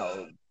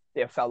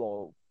 their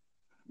fellow,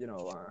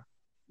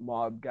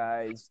 mob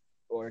guys,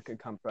 or it could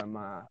come from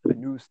a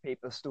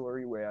newspaper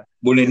story where.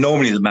 Wasn't it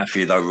normally the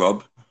mafia though,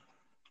 Rob?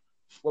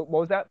 What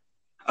was that?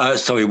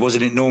 Sorry,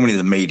 wasn't it normally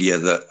the media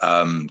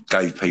that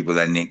gave people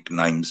their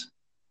nicknames?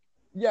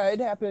 Yeah, it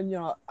happened.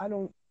 I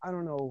don't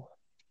know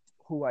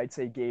who I'd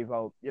say gave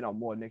out,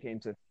 more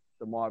nicknames if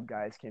the mob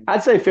guys came.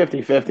 I'd say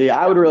 50-50.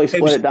 I would really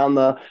split it down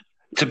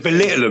to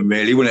belittle them,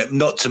 really, wouldn't it?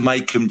 Not to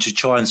make them, to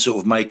try and sort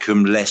of make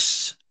them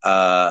less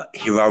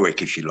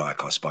heroic, if you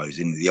like, I suppose,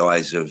 in the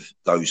eyes of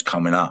those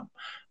coming up,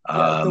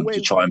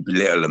 to try and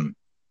belittle them.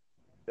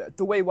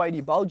 The way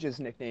Whitey Bulger's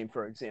nickname,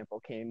 for example,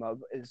 came up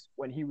is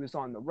when he was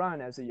on the run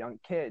as a young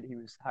kid. He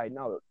was hiding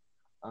out.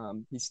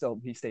 He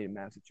stayed in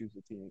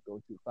Massachusetts. He didn't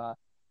go too far.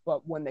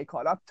 But when they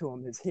caught up to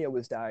him, his hair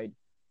was dyed,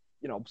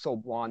 so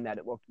blonde that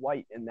it looked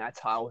white, and that's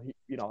how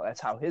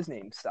that's how his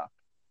name stuck.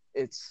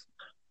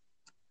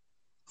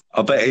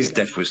 I bet his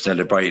death was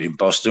celebrated in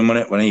Boston,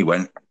 wasn't it, when he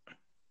went?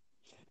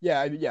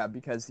 Yeah,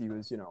 because he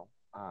was, they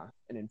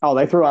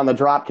threw on the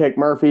Dropkick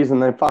Murphys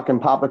and they fucking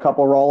popped a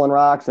couple Rolling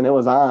Rocks and it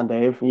was on,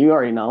 Dave. You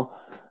already know.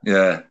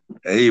 Yeah,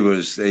 he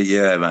was.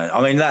 Yeah, man.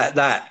 I mean,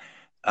 that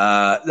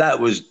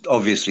was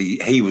obviously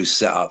he was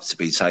set up to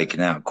be taken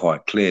out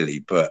quite clearly,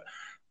 but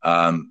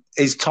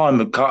his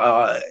time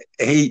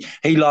he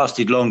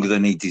lasted longer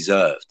than he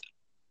deserved.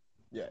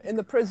 Yeah, in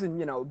the prison,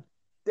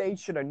 they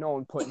should have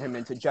known putting him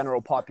into general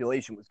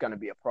population was going to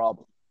be a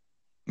problem.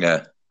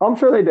 Yeah. I'm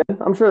sure they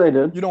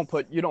did. You don't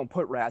put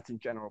rats in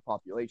general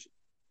population.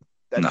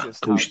 That's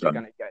just how they're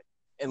going to get,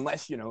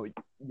 unless, you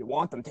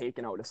want them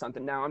taken out or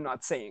something. Now, I'm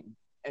not saying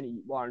any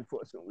law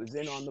enforcement was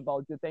in on the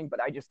Bulger thing,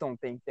 but I just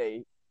don't think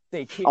they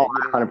cared. Oh,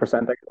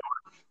 100%.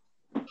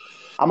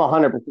 I'm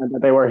 100% that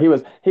they were. He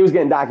was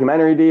getting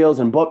documentary deals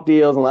and book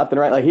deals and left and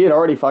right. Like, he had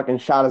already fucking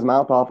shot his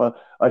mouth off a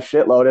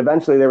shitload.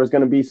 Eventually, there was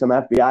going to be some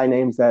FBI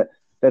names that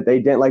they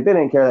didn't like. They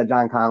didn't care that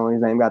John Connolly's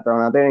name got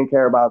thrown out. They didn't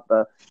care about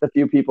the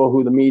few people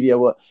who the media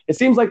would. It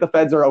seems like the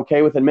feds are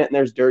okay with admitting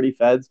there's dirty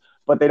feds,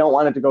 but they don't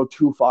want it to go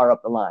too far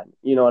up the line.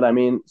 You know what I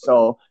mean?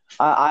 So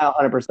I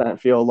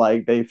 100% feel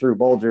like they threw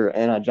Bulger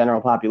in a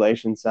general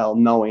population cell,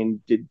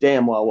 knowing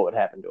damn well what would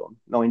happen to him.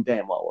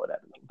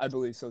 I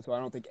believe so. So I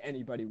don't think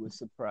anybody was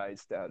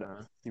surprised that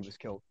he was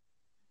killed.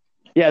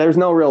 Yeah, there's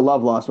no real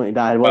love lost when he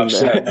died,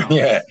 was there?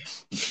 Yeah.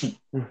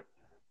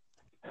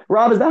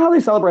 Rob, is that how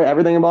they celebrate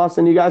everything in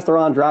Boston? You guys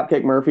throw on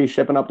Dropkick Murphy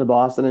shipping up to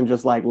Boston and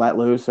just like let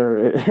loose,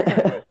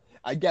 or?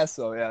 I guess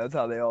so. Yeah, that's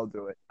how they all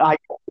do it.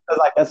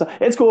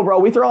 It's cool, bro.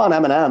 We throw on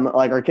Eminem,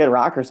 like, or Kid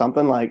Rock or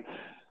something. Like,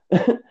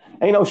 ain't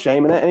no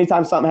shame in it.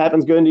 Anytime something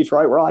happens good in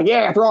Detroit, we're like,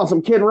 yeah, throw on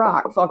some Kid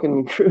Rock.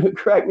 Fucking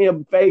crack me a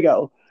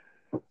Faygo.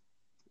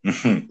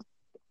 David,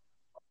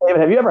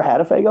 have you ever had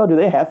a Faygo? Do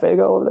they have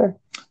Faygo over there?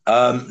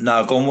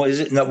 No, go on. What is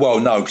it? No, well,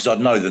 no, because I'd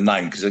know the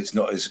name because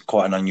it's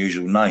quite an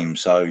unusual name.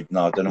 So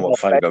no, I don't know what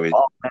Faygo is.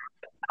 I'll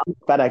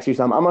FedEx you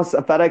some. I'm gonna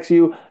FedEx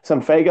you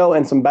some Faygo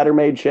and some Better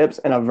Made chips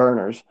and a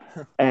Verner's,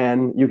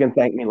 and you can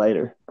thank me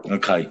later.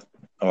 Okay,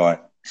 all right,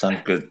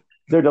 sounds good.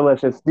 They're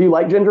delicious. Do you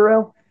like ginger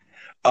ale?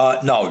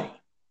 No.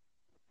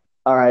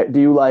 All right. Do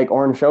you like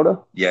orange soda?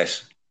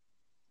 Yes.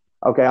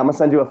 Okay, I'm gonna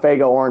send you a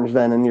Faygo orange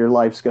then, and your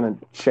life's gonna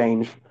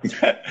change.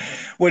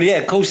 Well, yeah,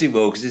 of course it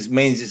will, because it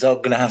means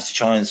I'm gonna have to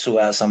try and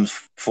sort out some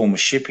form of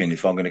shipping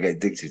if I'm gonna get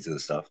addicted to the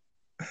stuff.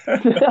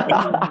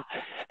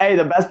 Hey,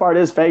 the best part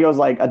is Faygo's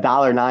like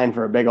 $1.09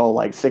 for a big old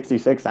like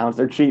 66 ounce.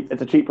 They're cheap.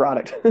 It's a cheap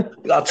product.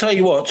 I'll tell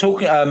you what.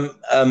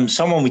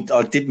 Someone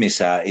I did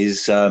miss out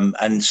is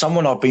and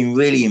someone I've been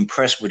really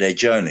impressed with their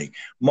journey.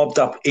 Mobbed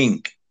Up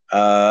Inc.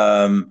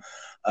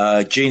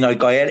 Gino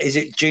Gaella. Is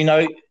it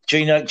Gina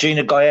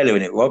Gaella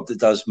in it, Rob, that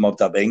does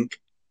Mobbed Up Inc.?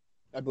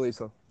 I believe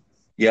so.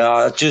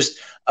 Yeah, just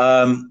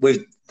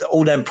with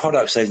all them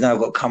products they've now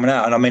got coming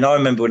out. And I mean, I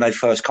remember when they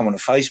first come on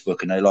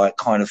Facebook and they like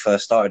kind of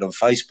first started on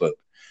Facebook.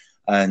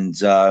 And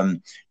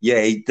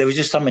there was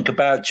just something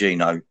about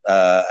Gino,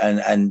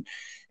 and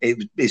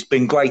it's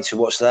been great to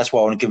watch. So that's why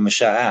I want to give him a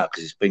shout out,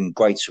 because it's been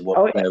great to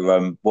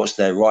watch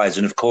their rise.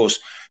 And of course,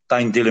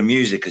 Dane Dillon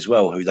Music as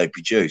well, who they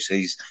produce.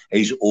 He's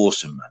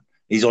awesome, man.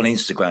 He's on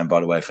Instagram,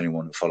 by the way, if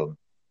anyone to follow him.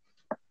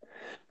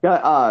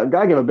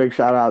 Gotta give a big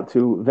shout out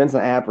to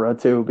Vincent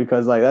Apra too,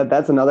 because like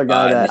that's another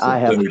guy that I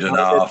have. Dude and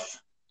a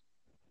half.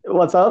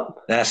 What's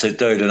up? That's a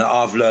dude, and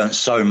I've learned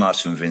so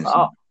much from Vincent.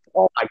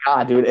 Oh my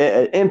God, dude!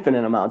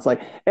 Infinite amounts.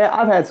 Like,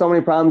 I've had so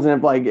many problems,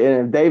 and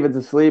if David's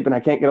asleep and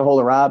I can't get a hold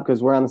of Rob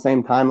because we're on the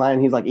same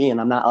timeline, he's like, "Ian,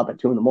 I'm not up at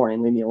 2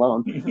 a.m. Leave me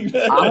alone."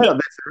 I'm gonna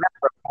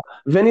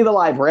Vinny the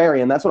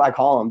librarian. That's what I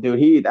call him,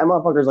 dude. That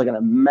motherfucker's like an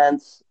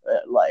immense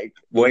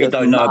Well, you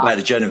don't know about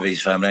the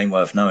Genovese family. Ain't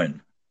worth knowing.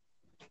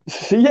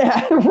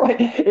 Yeah,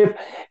 right.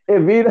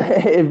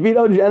 If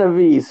Vito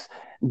Genovese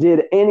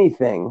did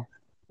anything,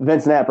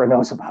 Vince Napper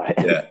knows about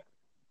it. Yeah.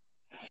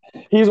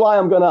 He's why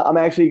I'm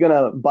actually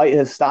gonna bite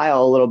his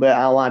style a little bit.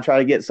 I want to try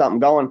to get something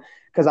going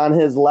because on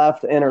his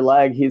left inner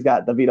leg, he's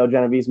got the Vito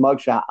Genovese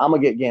mugshot. I'm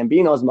gonna get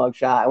Gambino's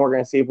mugshot, and we're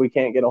gonna see if we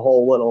can't get a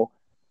whole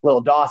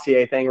little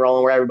dossier thing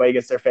rolling where everybody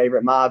gets their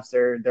favorite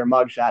mobster, their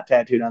mugshot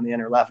tattooed on the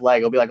inner left leg.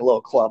 It'll be like a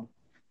little club.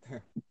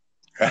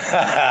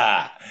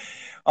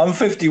 I'm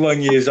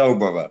 51 years old,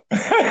 brother.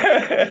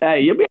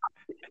 Hey, you'll be.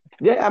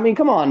 Yeah, I mean,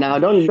 come on now.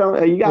 Don't you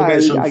We'll got get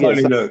you some gotta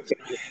funny get looks.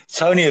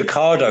 Tony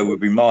Accardo would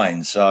be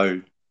mine,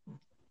 so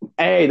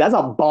Hey, that's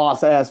a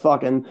boss ass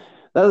fucking.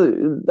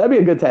 That'd be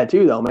a good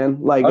tattoo though, man.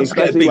 Like I'll just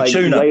get a especially big like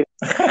tuna. late,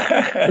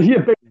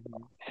 yeah,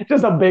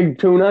 just a big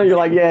tuna. You're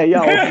like, yeah,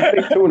 yo,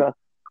 big tuna.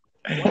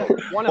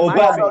 One of Or my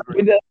bat,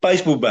 favorites.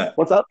 baseball bat.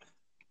 What's up?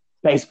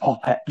 Baseball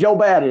bat. Joe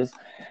Bad is.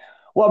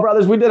 Well,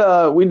 brothers, we did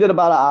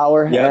about an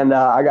hour, Yep. and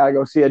I gotta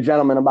go see a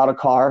gentleman about a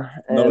car,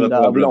 Not a and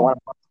problem. we don't want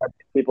to upset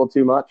people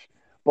too much.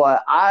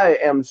 But I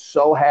am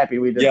so happy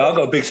we did. Yeah, this. I've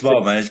got a big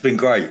smile, man. It's been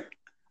great.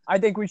 I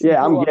think we should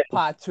Yeah, I'm do a getting-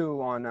 part 2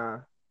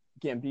 on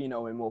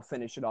Gambino, and we'll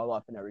finish it all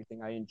up and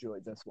everything. I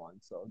enjoyed this one,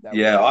 so that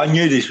Yeah, I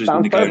knew this was going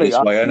Sounds to go perfect. this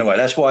way anyway.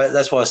 That's why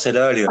I said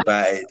earlier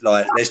about it.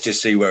 Like, let's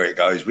just see where it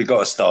goes. We got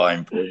to start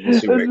him. Let's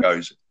see where it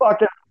goes.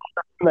 Fucking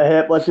in the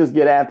hip. Let's just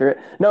get after it.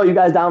 No, you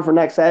guys down for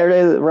next Saturday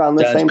around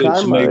the Sounds same good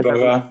time? to me, or-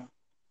 brother.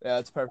 Yeah,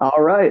 it's perfect.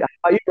 All right.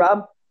 How about you,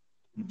 Rob?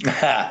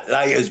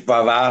 Laters,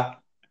 brother.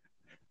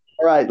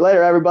 All right.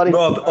 Later, everybody.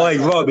 Rob,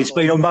 Rob, it's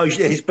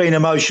been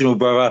emotional,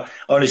 brother.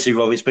 Honestly,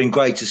 Rob, it's been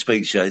great to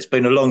speak to you. It's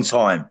been a long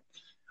time.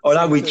 I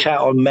know we chat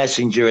on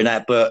Messenger and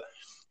that, but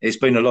it's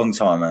been a long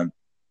time, man.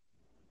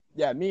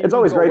 Yeah, me. It's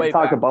always great to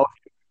talk about.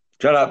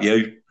 Shut up,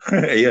 you,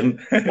 Ian.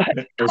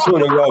 It's all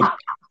Rob.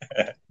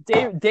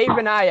 Dave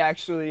and I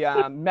actually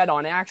met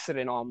on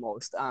accident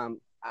almost.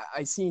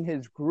 I seen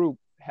his group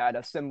had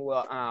a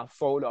similar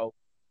photo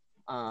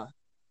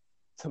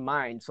to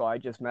mine, so I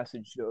just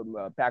messaged him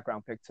a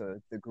background pic to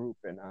the group,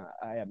 and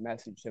I had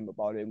messaged him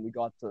about it, and we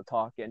got to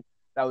talking.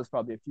 That was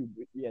probably a few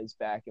years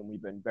back, and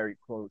we've been very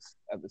close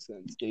ever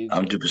since.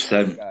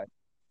 100%.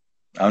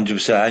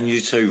 100%. And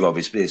you too, Rob.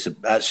 It's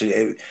actually,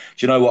 do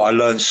you know what? I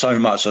learned so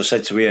much. I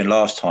said to Ian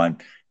last time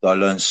that I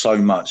learned so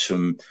much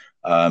from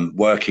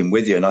working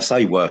with you. And I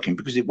say working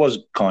because it was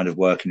kind of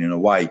working in a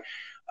way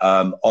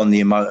on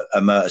the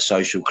Emerta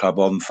Social Club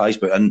on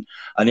Facebook. And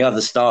the other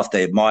staff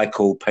there,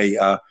 Michael,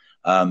 Peter,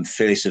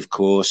 Phyllis, of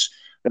course.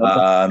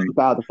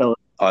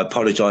 I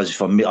apologise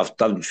if I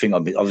don't think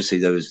I've obviously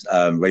there was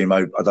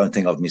Remo. I don't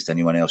think I've missed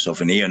anyone else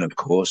off, and Ian, of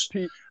course.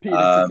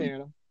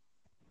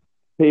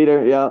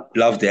 Peter, yeah.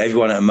 Loved it.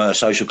 Everyone at Emerta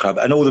Social Club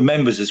and all the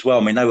members as well.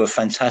 I mean, they were a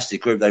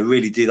fantastic group. They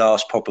really did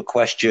ask proper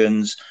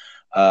questions,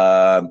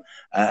 and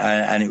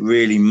it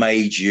really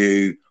made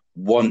you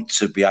want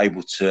to be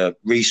able to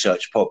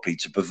research properly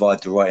to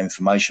provide the right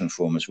information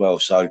for them as well.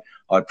 So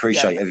I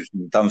appreciate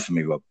everything you've done for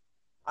me, Rob.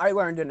 I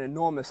learned an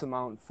enormous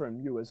amount from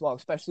you as well,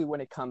 especially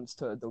when it comes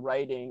to the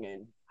writing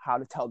and how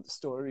to tell the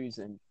stories.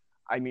 And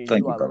I mean,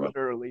 you are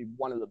literally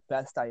one of the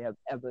best I have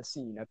ever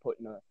seen at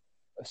putting a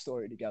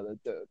story together.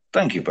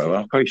 Thank you, bro.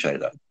 I appreciate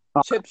that.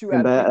 Tips you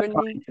have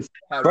given me.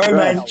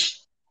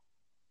 Romance.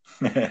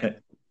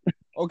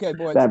 Okay,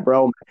 boys. That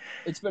bro.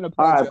 It's been a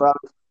pleasure. All right, bro.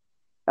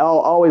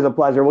 Always a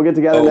pleasure. We'll get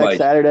together next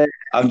Saturday.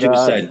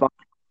 100%.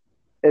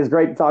 It's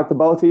great to talk to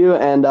both of you,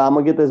 and I'm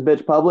gonna get this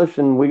bitch published,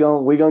 and we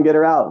gonna get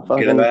her out.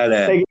 Get her out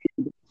there.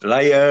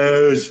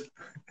 Layers.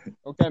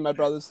 Okay, my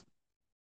brothers.